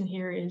relation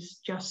here is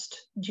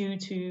just due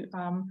to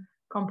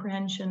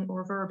comprehension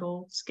or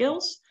verbal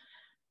skills.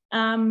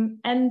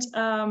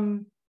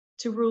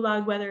 To rule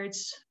out whether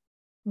it's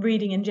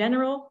reading in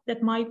general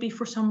that might be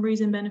for some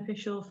reason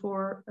beneficial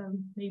for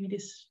maybe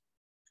this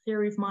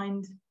theory of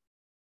mind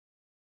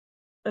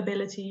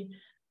ability,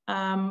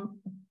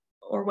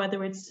 or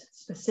whether it's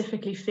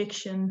specifically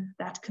fiction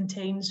that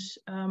contains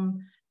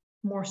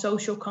more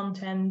social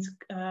content,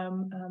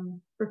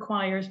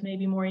 requires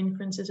maybe more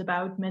inferences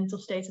about mental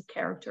states of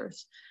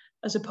characters,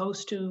 as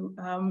opposed to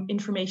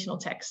informational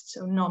text,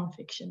 so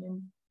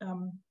non-fiction.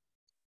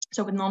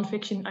 So with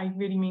non-fiction, I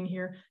really mean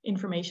here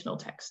informational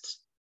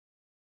texts.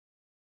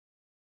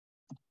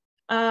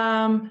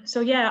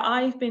 So yeah,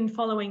 I've been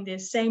following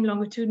this same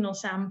longitudinal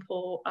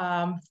sample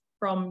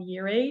from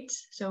year 8,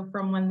 so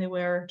from when they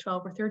were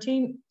 12 or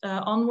 13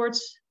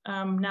 onwards,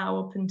 now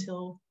up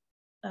until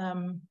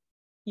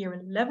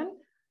year 11.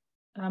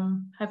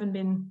 Haven't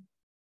been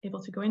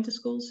able to go into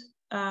schools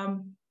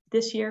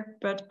this year,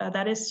 but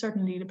that is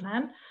certainly the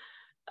plan.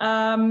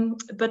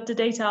 But the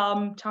data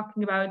I'm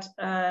talking about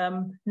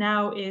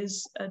now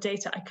is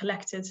data I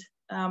collected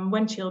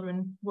when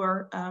children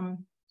were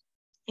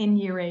in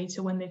year 8,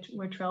 so when they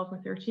were 12 or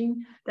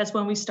 13. That's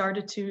when we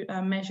started to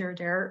measure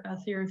their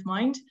theory of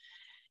mind.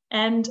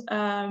 And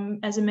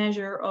as a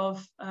measure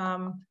of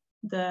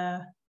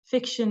the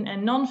fiction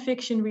and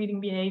non-fiction reading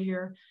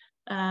behavior,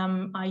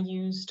 I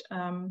used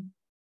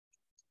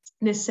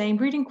this same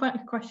reading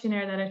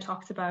questionnaire that I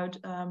talked about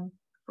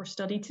for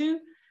study 2,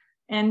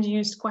 and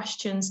used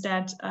questions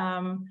that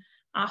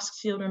asked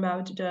children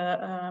about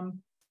the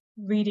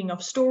reading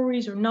of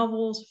stories or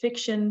novels,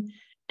 fiction,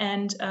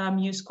 and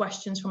used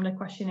questions from the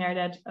questionnaire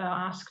that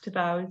asked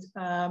about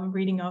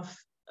reading of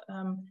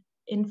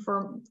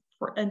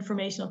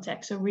informational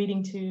text, so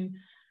reading to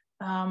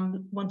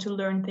want to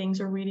learn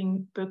things or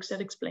reading books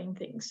that explain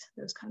things,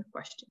 those kind of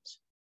questions.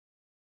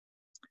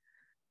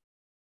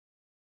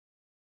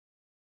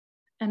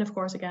 And of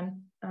course,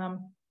 again,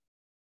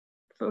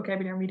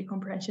 vocabulary and reading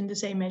comprehension, the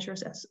same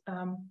measures as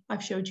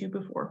I've showed you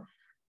before.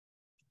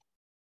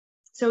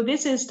 So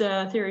this is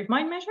the theory of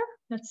mind measure.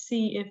 Let's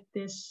see if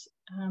this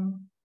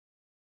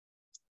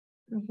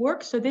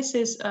works. So this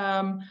is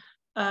the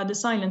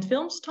silent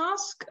films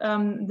task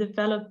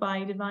developed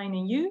by Divine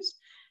and Hughes.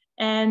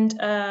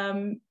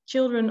 And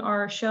children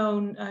are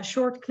shown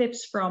short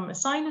clips from a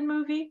silent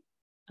movie,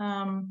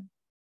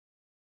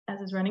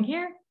 as is running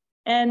here.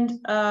 And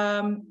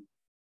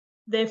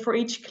for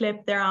each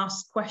clip, they're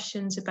asked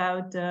questions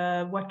about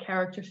what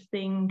characters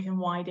think and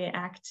why they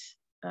act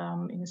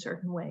in a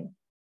certain way.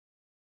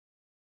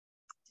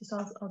 So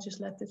I'll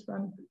just let this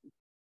run.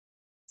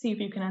 See if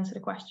you can answer the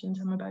questions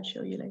I'm about to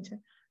show you later.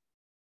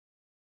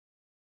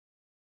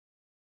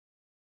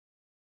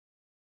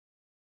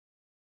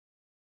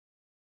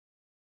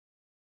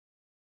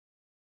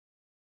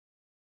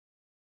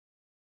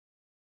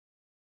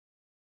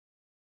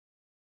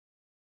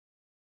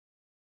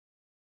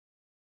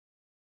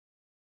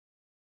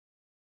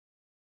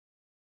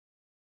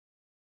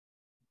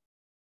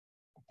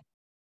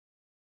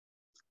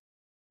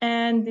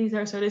 And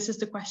this is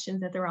the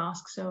questions that they're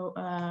asked. So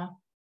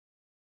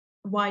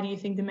why do you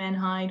think the men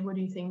hide? What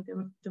do you think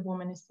the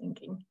woman is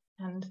thinking?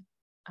 And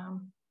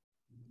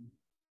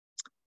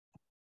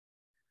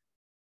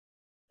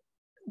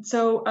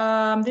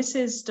this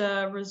is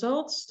the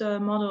results, the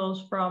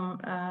models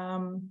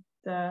from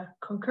the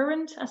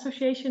concurrent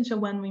association. So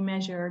when we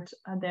measured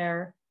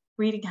their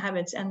reading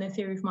habits and their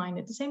theory of mind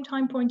at the same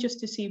time point, just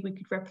to see if we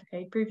could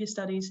replicate previous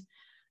studies.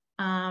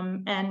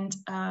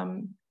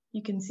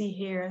 You can see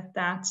here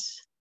that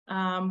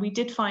we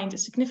did find a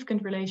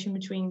significant relation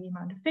between the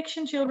amount of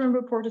fiction children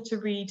reported to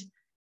read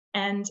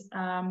and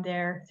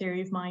their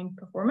theory of mind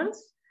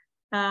performance.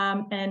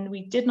 And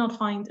we did not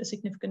find a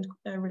significant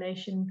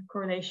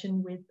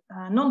correlation with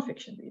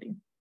non-fiction reading,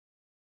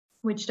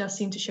 which does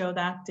seem to show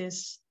that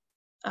this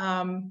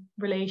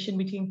relation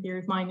between theory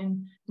of mind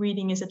and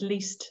reading is at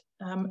least,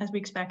 as we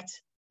expect,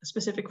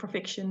 specific for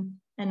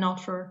fiction and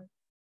not for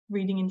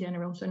reading in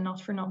general, so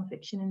not for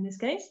non-fiction in this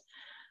case.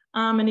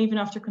 And even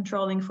after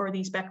controlling for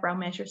these background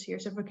measures here,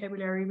 so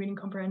vocabulary, reading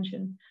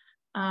comprehension,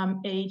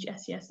 age,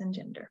 SES, and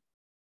gender.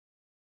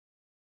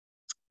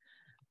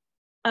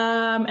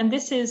 And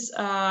this is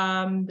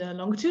the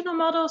longitudinal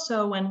model.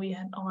 So when we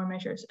had our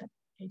measures at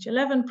age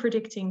 11,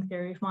 predicting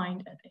theory of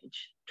mind at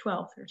age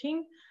 12,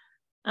 13.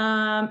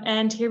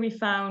 And here we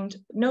found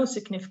no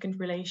significant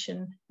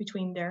relation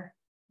between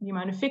the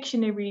amount of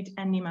fiction they read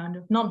and the amount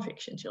of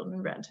non-fiction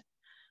children read,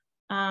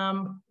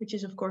 which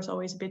is of course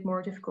always a bit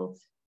more difficult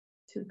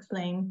to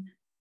explain.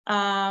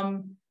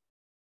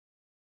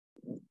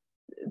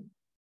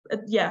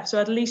 Yeah, so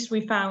at least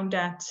we found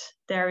that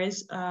there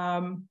is,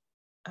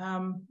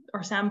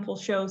 our sample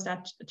shows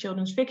that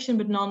children's fiction,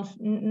 but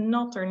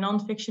not their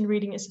non-fiction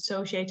reading is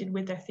associated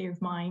with their theory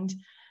of mind.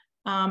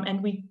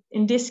 And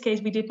in this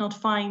case, we did not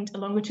find a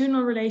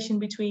longitudinal relation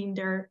between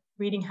their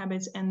reading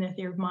habits and their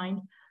theory of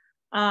mind.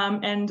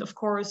 And of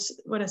course,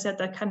 what I said,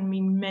 that can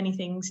mean many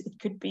things. It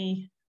could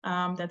be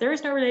that there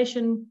is no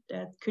relation.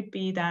 That could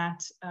be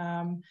that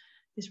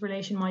this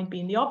relation might be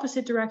in the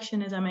opposite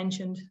direction, as I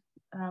mentioned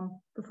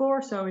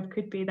before. So it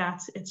could be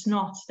that it's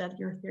not that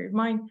your theory of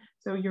mind,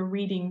 so your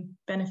reading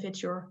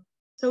benefits your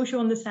social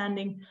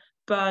understanding,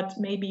 but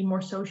maybe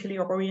more socially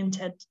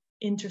oriented,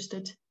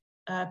 interested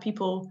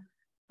people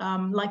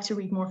like to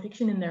read more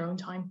fiction in their own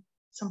time,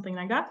 something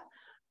like that.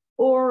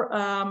 Or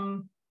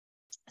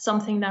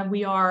something that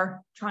we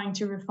are trying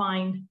to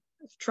refine,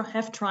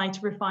 have tried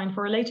to refine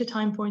for a later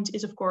time point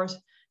is, of course,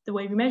 the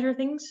way we measure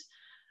things.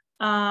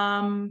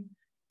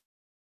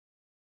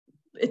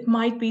 It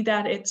might be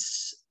that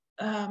it's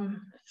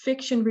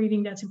fiction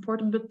reading that's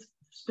important, but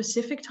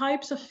specific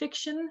types of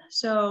fiction.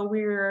 So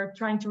we're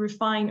trying to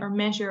refine our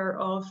measure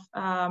of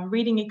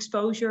reading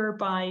exposure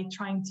by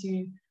trying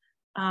to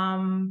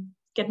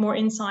get more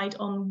insight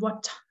on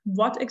what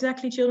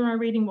exactly children are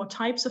reading, what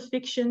types of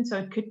fiction. So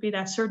it could be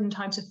that certain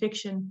types of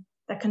fiction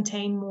that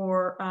contain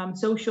more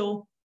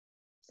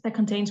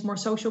contains more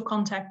social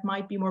contact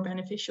might be more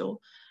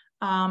beneficial.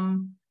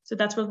 So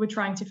that's what we're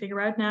trying to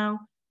figure out now.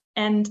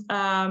 And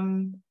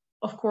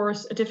of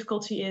course, a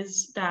difficulty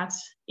is that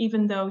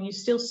even though you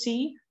still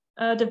see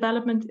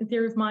development in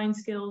theory of mind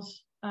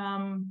skills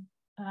at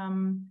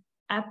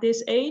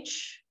this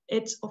age,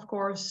 it's of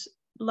course,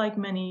 like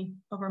many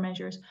of our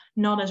measures,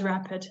 not as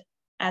rapid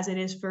as it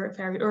is for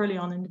very early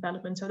on in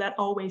development. So that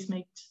always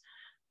makes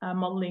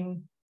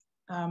modeling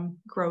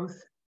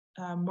growth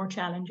more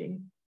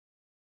challenging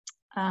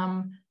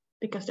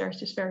because there's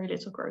just very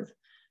little growth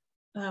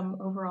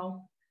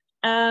overall.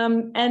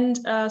 And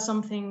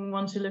something we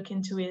want to look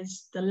into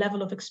is the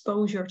level of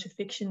exposure to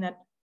fiction that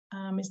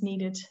is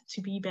needed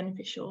to be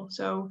beneficial.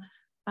 So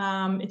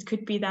it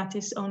could be that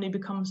this only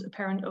becomes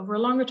apparent over a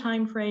longer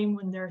time frame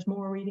when there's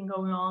more reading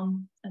going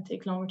on and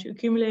take longer to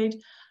accumulate.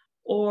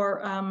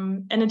 Or,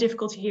 and a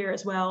difficulty here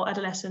as well,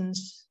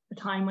 adolescence, a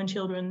time when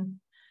children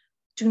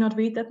do not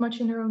read that much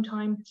in their own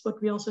time. It's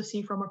what we also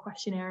see from our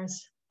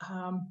questionnaires,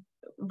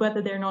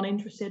 whether they're not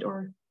interested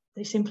or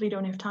they simply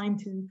don't have time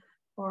to,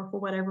 or for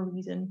whatever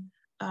reason.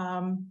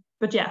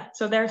 But yeah,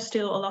 so there's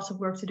still a lot of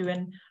work to do.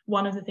 And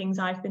one of the things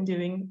I've been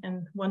doing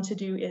and want to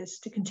do is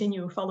to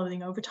continue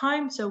following over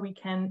time so we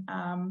can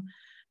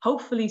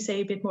hopefully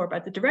say a bit more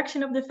about the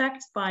direction of the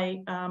effect by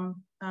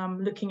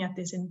looking at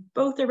this in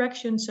both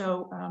directions.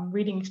 So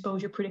reading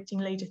exposure predicting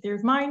later theory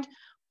of mind,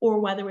 or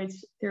whether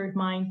it's theory of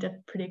mind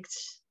that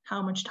predicts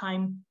how much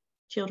time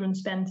children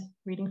spend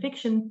reading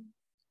fiction.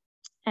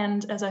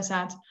 And as I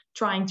said,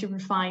 trying to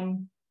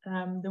refine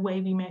the way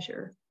we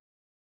measure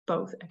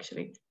both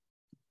actually.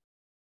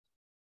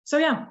 So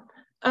yeah,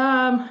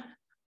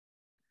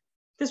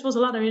 this was a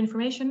lot of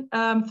information,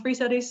 3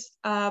 studies.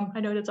 I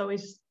know that's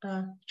always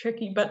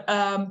tricky, but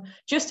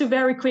just to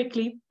very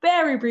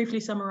briefly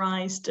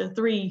summarize the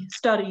 3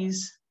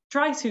 studies,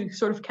 try to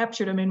sort of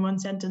capture them in one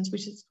sentence,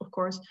 which is of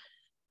course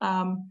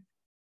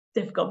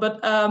difficult.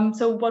 But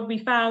so what we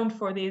found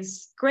for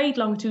this great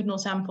longitudinal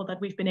sample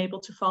that we've been able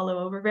to follow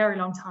over a very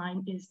long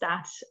time is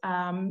that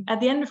at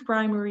the end of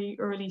primary,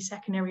 early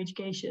secondary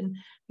education,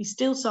 we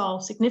still saw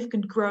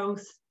significant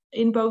growth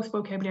in both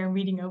vocabulary and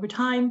reading over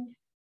time,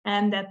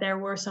 and that there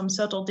were some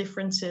subtle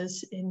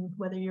differences in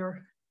whether you're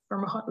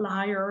from a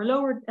higher or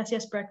lower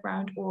SES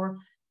background, or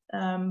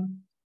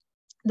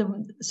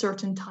the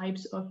certain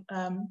types of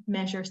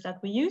measures that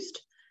we used.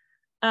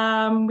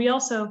 We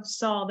also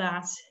saw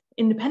that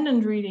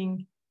independent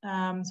reading,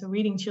 so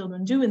reading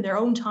children do in their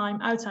own time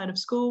outside of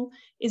school,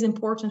 is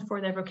important for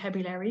their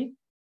vocabulary,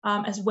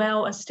 as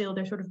well as still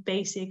their sort of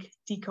basic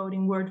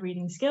decoding word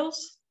reading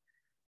skills.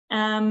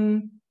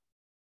 And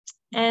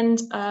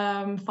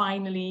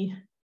finally,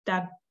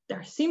 that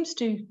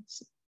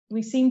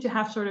we seem to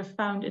have sort of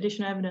found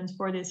additional evidence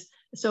for this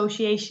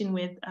association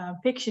with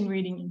fiction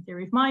reading in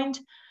theory of mind,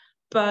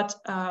 but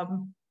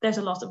there's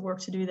a lot of work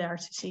to do there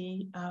to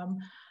see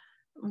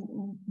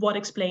what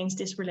explains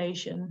this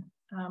relation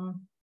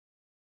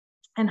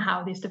and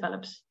how this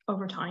develops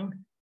over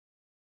time.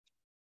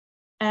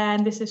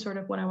 And this is sort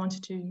of what I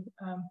wanted to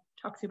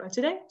talk to you about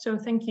today. So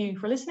thank you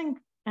for listening,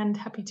 and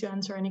happy to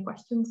answer any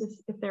questions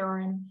if there are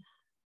any.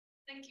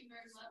 Thank you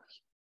very much.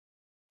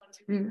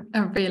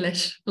 A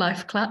realish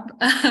life clap.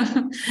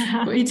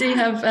 We do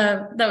have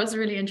that was a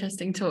really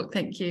interesting talk,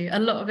 thank you. A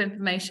lot of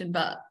information,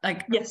 but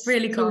like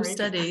really cool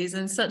studies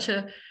and such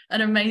an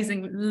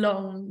amazing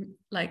long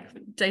like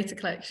data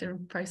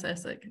collection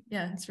process. Like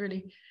it's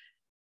really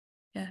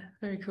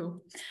very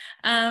cool.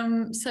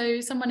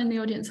 So someone in the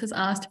audience has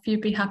asked if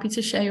you'd be happy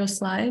to share your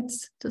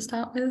slides to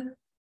start with.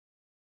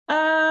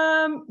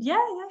 Yeah,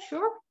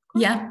 sure.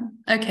 Yeah.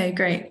 Okay,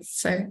 great.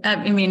 So,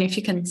 I mean, if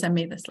you can send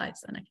me the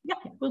slides, then I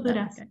can. We'll do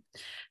that. Okay.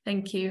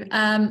 Thank you.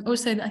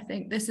 Also, I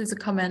think this is a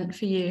comment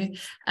for you.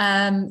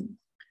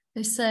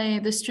 They say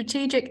the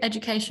Strategic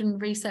Education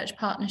Research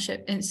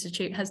Partnership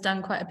Institute has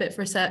done quite a bit of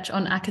research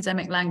on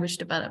academic language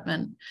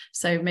development.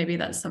 So maybe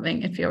that's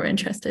something if you're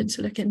interested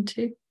to look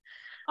into.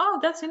 Oh,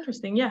 that's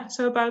interesting. Yeah.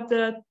 So about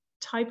the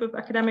type of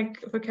academic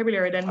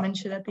vocabulary that I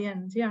mentioned at the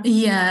end. Yeah.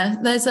 Yeah,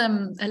 there's a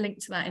link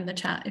to that in the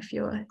chat if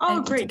you're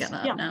able to get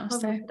that up now.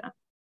 So.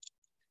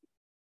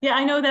 Yeah,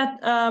 I know that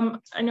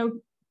I know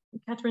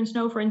Catherine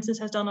Snow, for instance,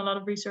 has done a lot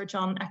of research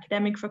on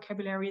academic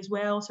vocabulary as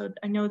well. So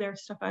I know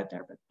there's stuff out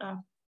there, but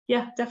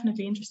yeah,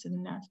 definitely interested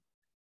in that.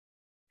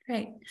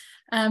 Great.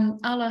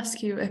 I'll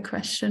ask you a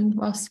question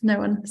whilst no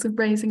one's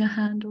raising a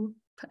hand or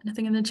put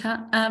anything in the chat.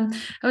 I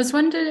was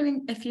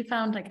wondering if you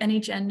found like any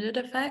gendered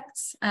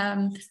effects,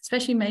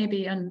 especially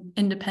maybe on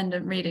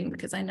independent reading,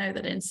 because I know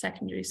that in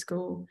secondary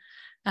school,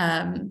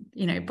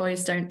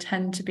 boys don't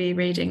tend to be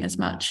reading as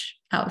much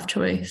out of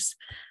choice.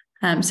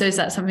 So is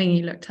that something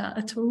you looked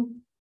at all?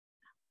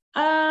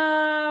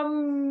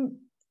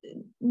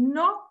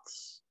 Not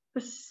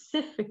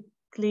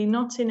specifically,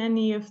 not in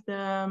any of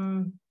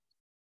the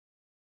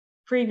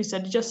previous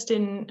study, just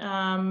in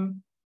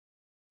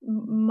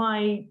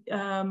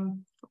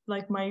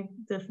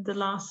the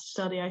last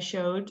study I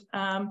showed.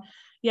 I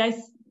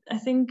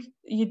think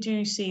you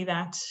do see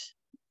that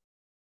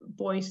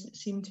boys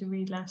seem to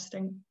read less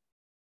than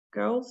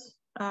girls,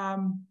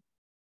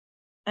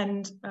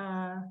 and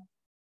I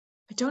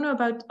don't know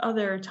about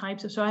other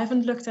types of, so I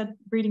haven't looked at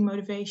reading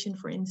motivation,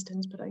 for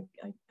instance, but I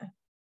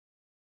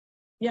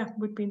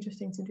would be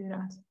interesting to do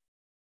that.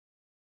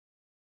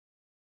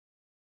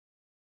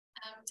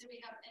 Do we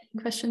have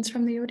any questions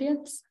from the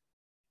audience?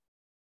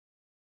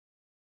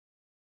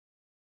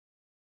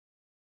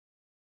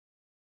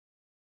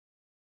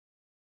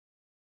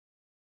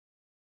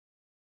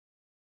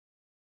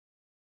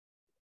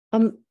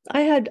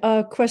 I had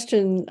a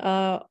question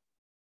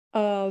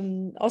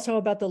also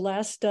about the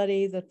last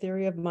study, the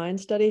theory of mind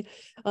study.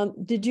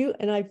 Did you,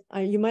 and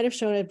you might have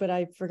shown it, but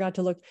I forgot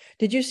to look.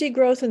 Did you see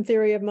growth in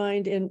theory of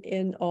mind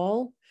in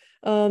all,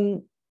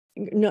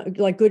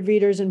 like good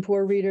readers and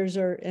poor readers,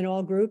 or in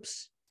all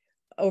groups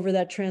over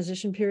that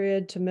transition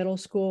period to middle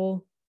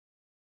school?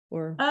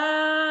 Or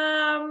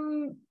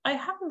I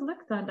haven't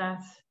looked at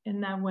that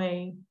in that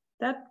way.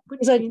 That would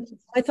be interesting.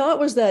 I thought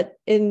was that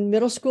in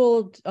middle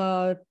school,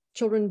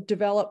 children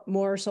develop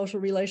more social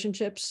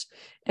relationships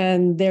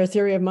and their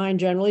theory of mind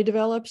generally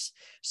develops,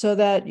 so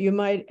that you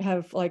might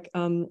have like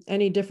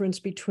any difference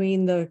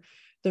between the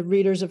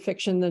readers of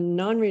fiction, the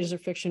non-readers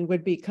of fiction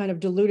would be kind of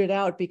diluted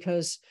out,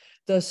 because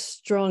the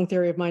strong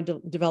theory of mind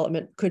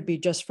development could be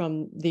just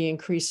from the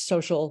increased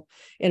social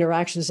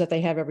interactions that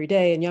they have every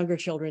day, and younger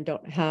children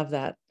don't have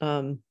that.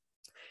 So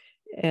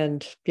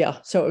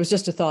it was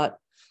just a thought.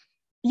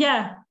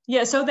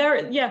 So there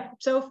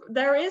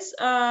is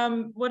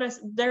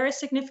there is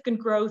significant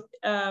growth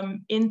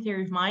in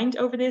theory of mind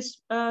over this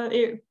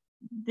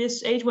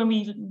age when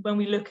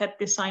we look at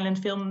this silent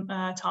film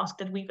task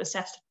that we've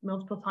assessed at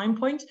multiple time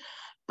points,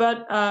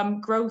 but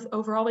growth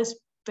overall is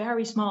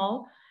very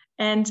small.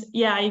 And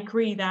I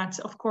agree that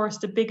of course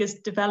the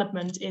biggest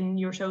development in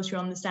your social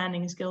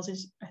understanding skills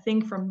is, I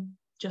think, from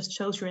just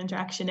social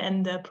interaction,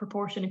 and the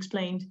proportion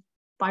explained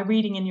by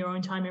reading in your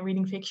own time and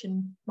reading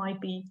fiction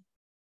might be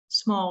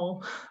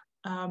small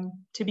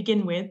to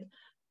begin with.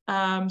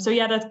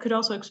 That could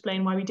also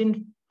explain why we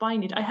didn't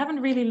find it. I haven't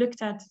really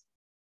looked at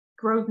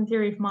growth in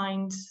theory of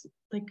mind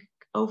like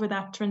over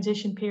that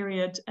transition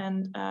period,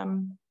 and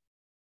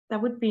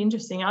that would be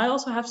interesting. I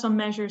also have some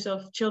measures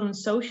of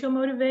children's social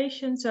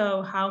motivation.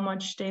 So how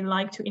much they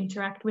like to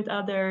interact with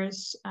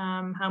others,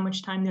 how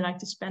much time they like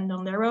to spend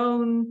on their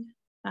own,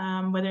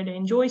 whether they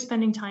enjoy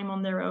spending time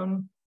on their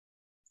own.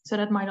 So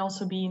that might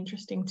also be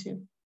interesting to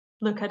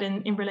look at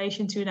in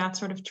relation to that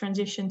sort of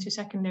transition to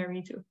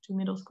secondary to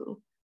middle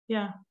school.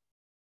 Yeah,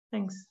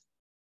 thanks.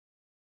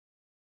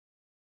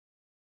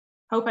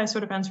 Hope I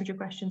sort of answered your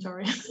question,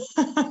 sorry.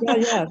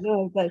 yeah,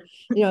 no, but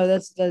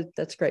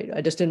that's great. I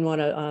just didn't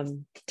want to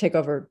take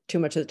over too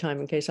much of the time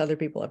in case other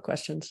people have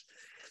questions.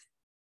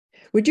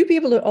 Would you be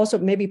able to also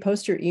maybe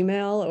post your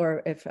email,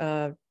 or if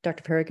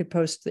Dr. Perry could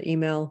post the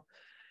email,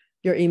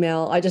 your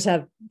email? I just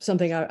have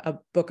something, a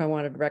book I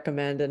wanted to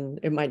recommend, and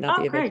it might not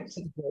be available.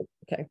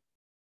 Okay.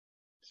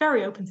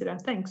 Very open to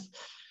that, thanks.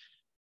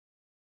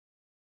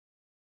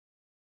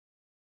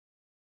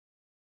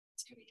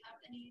 Do we have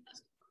any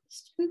other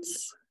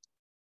questions?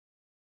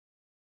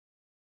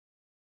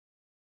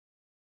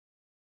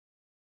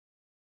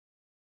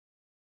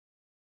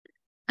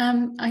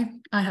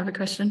 I have a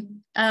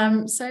question.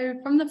 So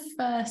from the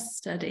first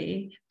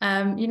study,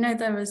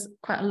 there was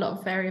quite a lot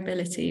of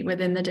variability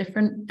within the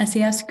different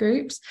SES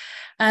groups.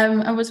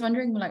 I was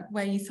wondering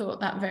where you thought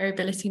that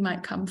variability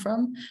might come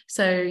from.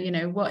 So,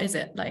 what is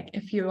it like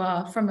if you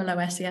are from a low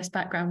SES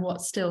background,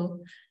 what still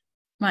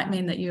might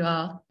mean that you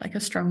are a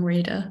strong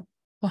reader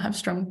or have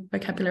strong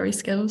vocabulary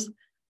skills?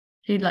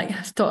 Do you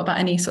have thought about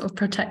any sort of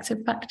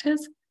protective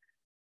factors?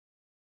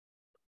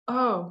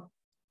 Oh,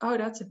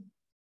 that's a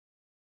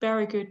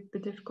very good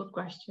but difficult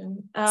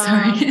question.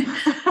 Sorry.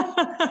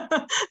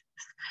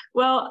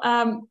 Well,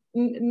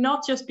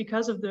 not just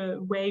because of the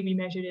way we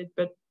measured it,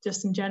 but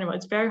just in general.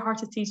 It's very hard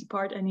to tease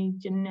apart any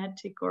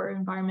genetic or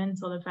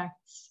environmental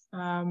effects.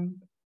 But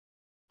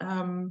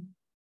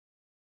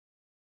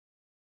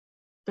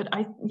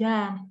I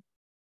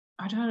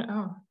don't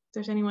know if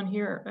there's anyone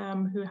here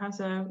who has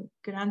a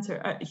good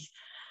answer.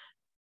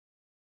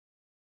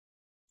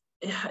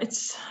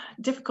 It's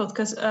difficult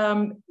because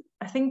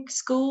I think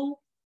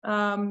school,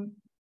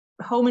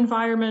 home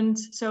environment,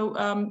 so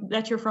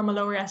that you're from a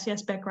lower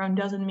SES background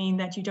doesn't mean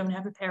that you don't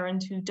have a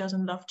parent who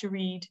doesn't love to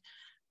read,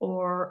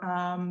 or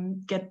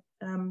get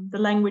the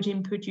language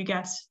input you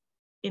get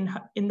in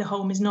the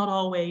home is not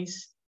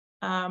always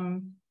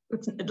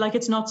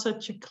it's not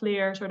such a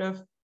clear sort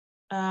of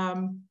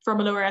from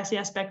a lower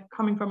SES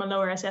coming from a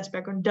lower SES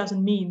background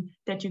doesn't mean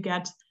that you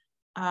get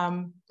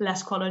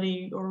less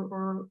quality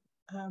or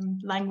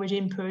language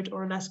input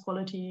or less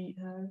quality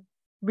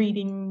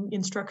reading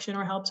instruction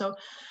or help. So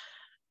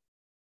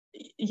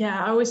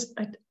yeah,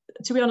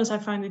 to be honest, I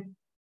find it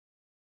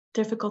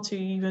difficult to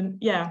even,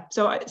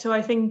 so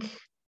I think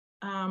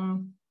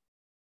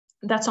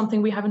that's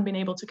something we haven't been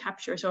able to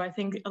capture. So I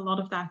think a lot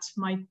of that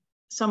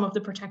some of the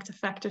protective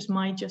factors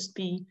might just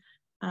be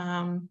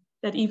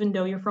that even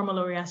though you're from a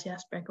lower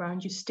SES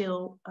background, you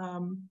still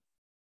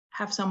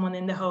have someone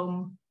in the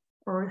home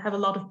or have a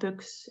lot of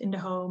books in the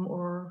home,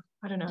 or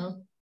I don't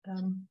know.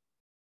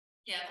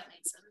 Yeah, that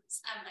makes sense.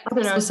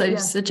 And also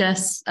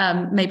suggests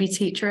maybe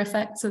teacher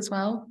effects as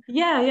well.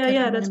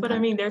 Yeah. That's what I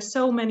mean. There's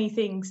so many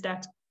things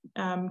that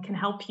can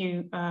help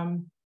you.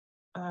 In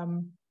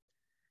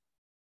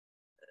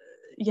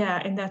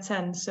that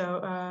sense.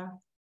 So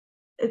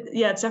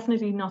it's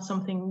definitely not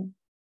something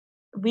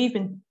we've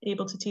been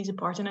able to tease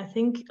apart. And I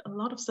think a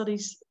lot of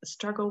studies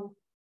struggle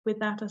with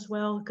that as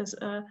well, because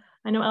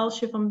I know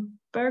Elsje van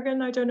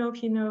Bergen, I don't know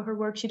if you know her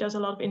work, she does a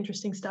lot of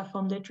interesting stuff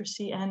on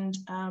literacy and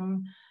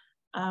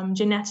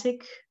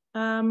genetic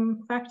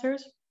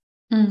factors.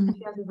 And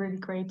she has a really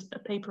great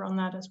paper on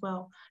that as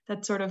well,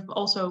 that sort of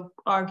also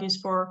argues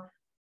for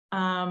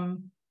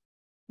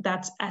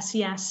that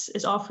SES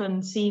is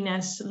often seen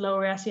as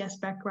lower SES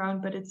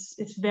background, but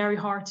it's very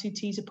hard to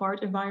tease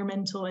apart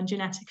environmental and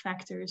genetic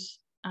factors.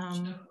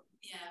 Sure.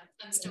 Yeah,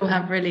 and still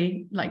have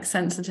really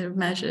sensitive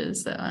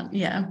measures that aren't,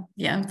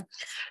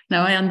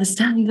 no, I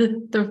understand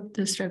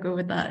the struggle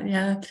with that.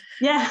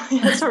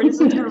 Sorry, this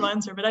is a terrible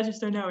answer, but I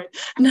just don't know it.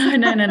 No,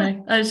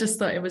 I just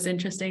thought it was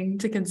interesting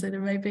to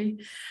consider maybe.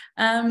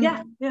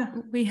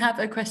 We have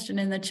a question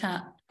in the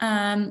chat.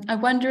 I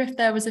wonder if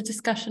there was a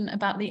discussion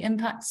about the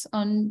impacts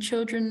on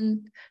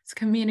children's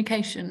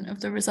communication of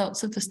the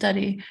results of the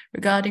study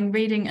regarding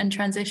reading and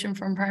transition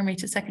from primary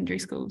to secondary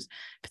schools,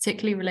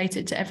 particularly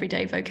related to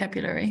everyday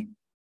vocabulary.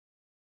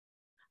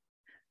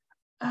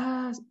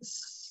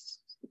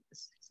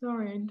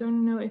 Sorry, I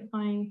don't know if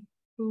I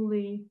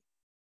fully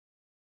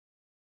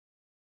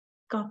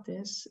got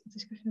this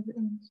discussion of the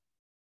illness.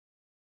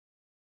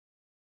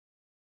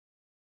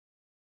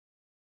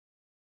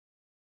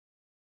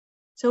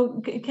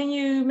 So can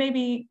you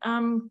maybe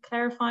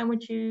clarify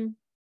what you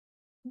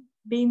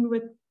mean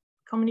with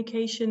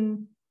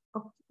communication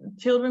of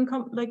children,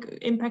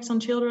 impacts on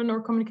children or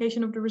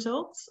communication of the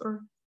results,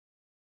 or?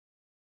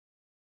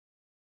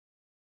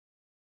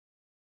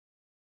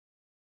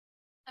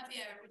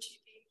 Javier, would you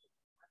be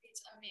happy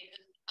to unmute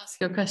and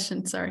ask your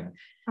question? Sorry.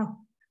 Oh.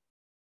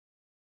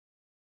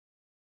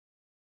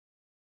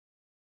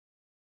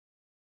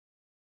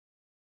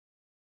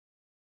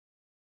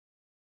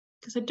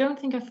 because I don't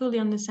think I fully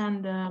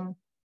understand the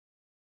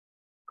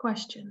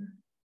question.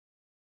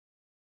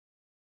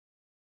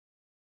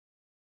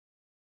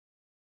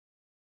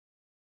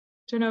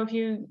 Don't know if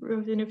you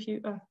wrote in a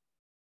few.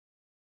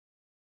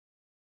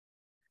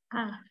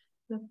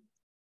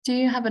 Do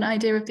you have an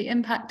idea of the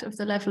impact of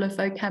the level of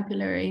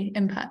vocabulary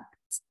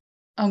impacts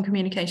on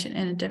communication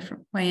in a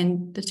different way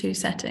in the two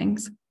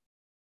settings?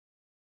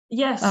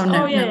 Yes. Oh,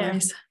 no, yeah. No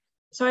worries.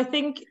 So I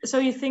think, so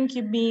you think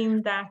you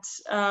mean that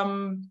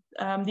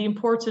the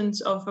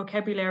importance of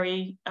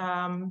vocabulary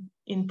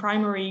in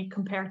primary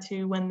compared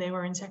to when they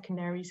were in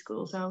secondary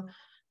school. So,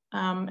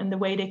 and the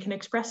way they can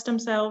express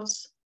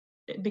themselves,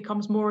 it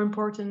becomes more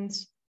important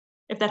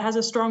if that has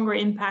a stronger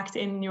impact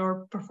in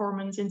your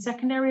performance in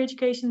secondary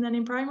education than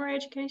in primary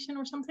education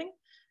or something.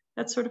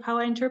 That's sort of how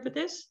I interpret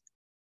this.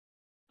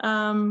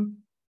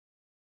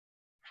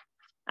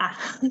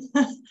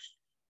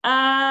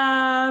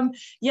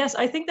 Yes,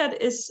 I think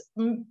that is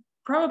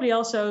probably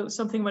also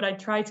something what I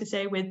try to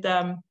say with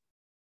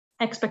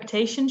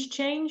expectations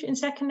change in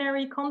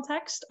secondary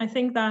context. I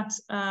think that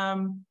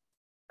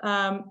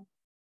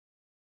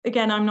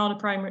again, I'm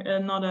not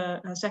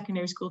a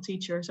secondary school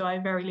teacher, so I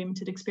have very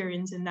limited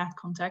experience in that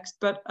context.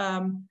 But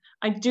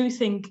I do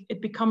think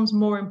it becomes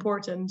more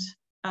important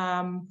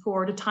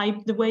for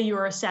the way you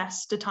are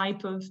assessed, the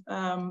type of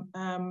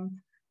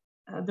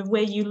the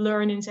way you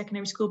learn in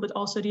secondary school, but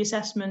also the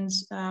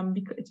assessments.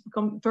 It's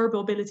become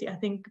verbal ability, I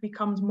think,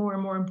 becomes more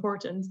and more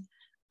important.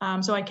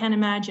 So I can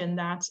imagine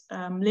that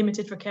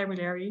limited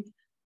vocabulary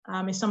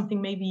is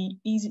something maybe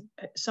easy.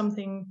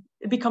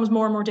 It becomes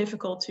more and more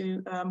difficult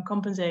to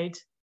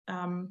compensate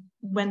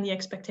when the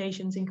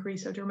expectations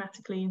increase so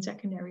dramatically in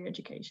secondary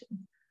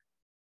education.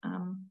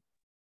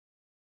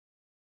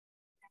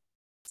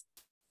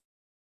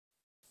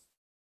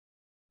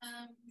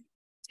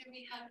 Do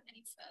we have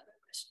any further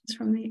questions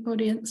from the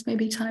audience?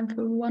 Maybe time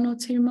for one or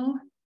two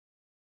more.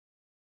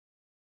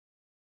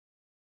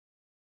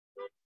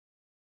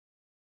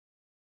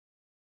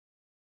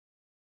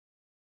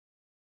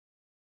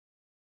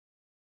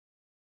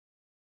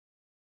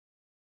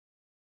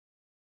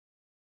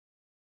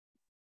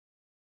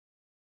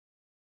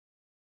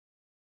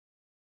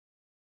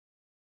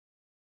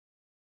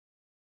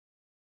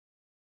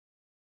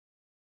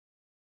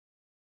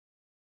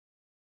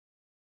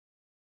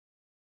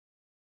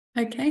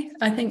 Okay,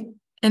 I think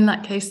in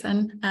that case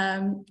then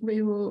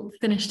we will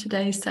finish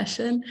today's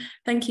session.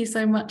 Thank you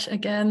so much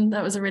again.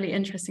 That was a really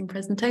interesting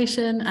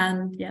presentation,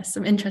 and yes,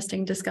 some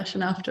interesting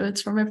discussion afterwards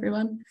from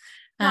everyone.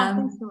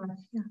 Thanks so much.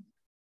 Yeah.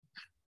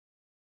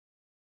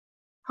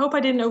 Hope I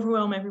didn't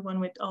overwhelm everyone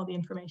with all the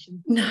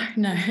information. No,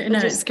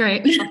 it's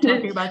great.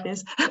 Talking about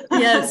this.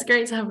 Yeah, it's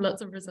great to have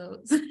lots of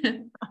results.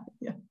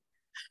 Yeah.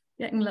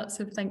 Getting lots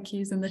of thank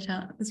yous in the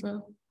chat as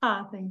well.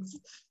 Thanks.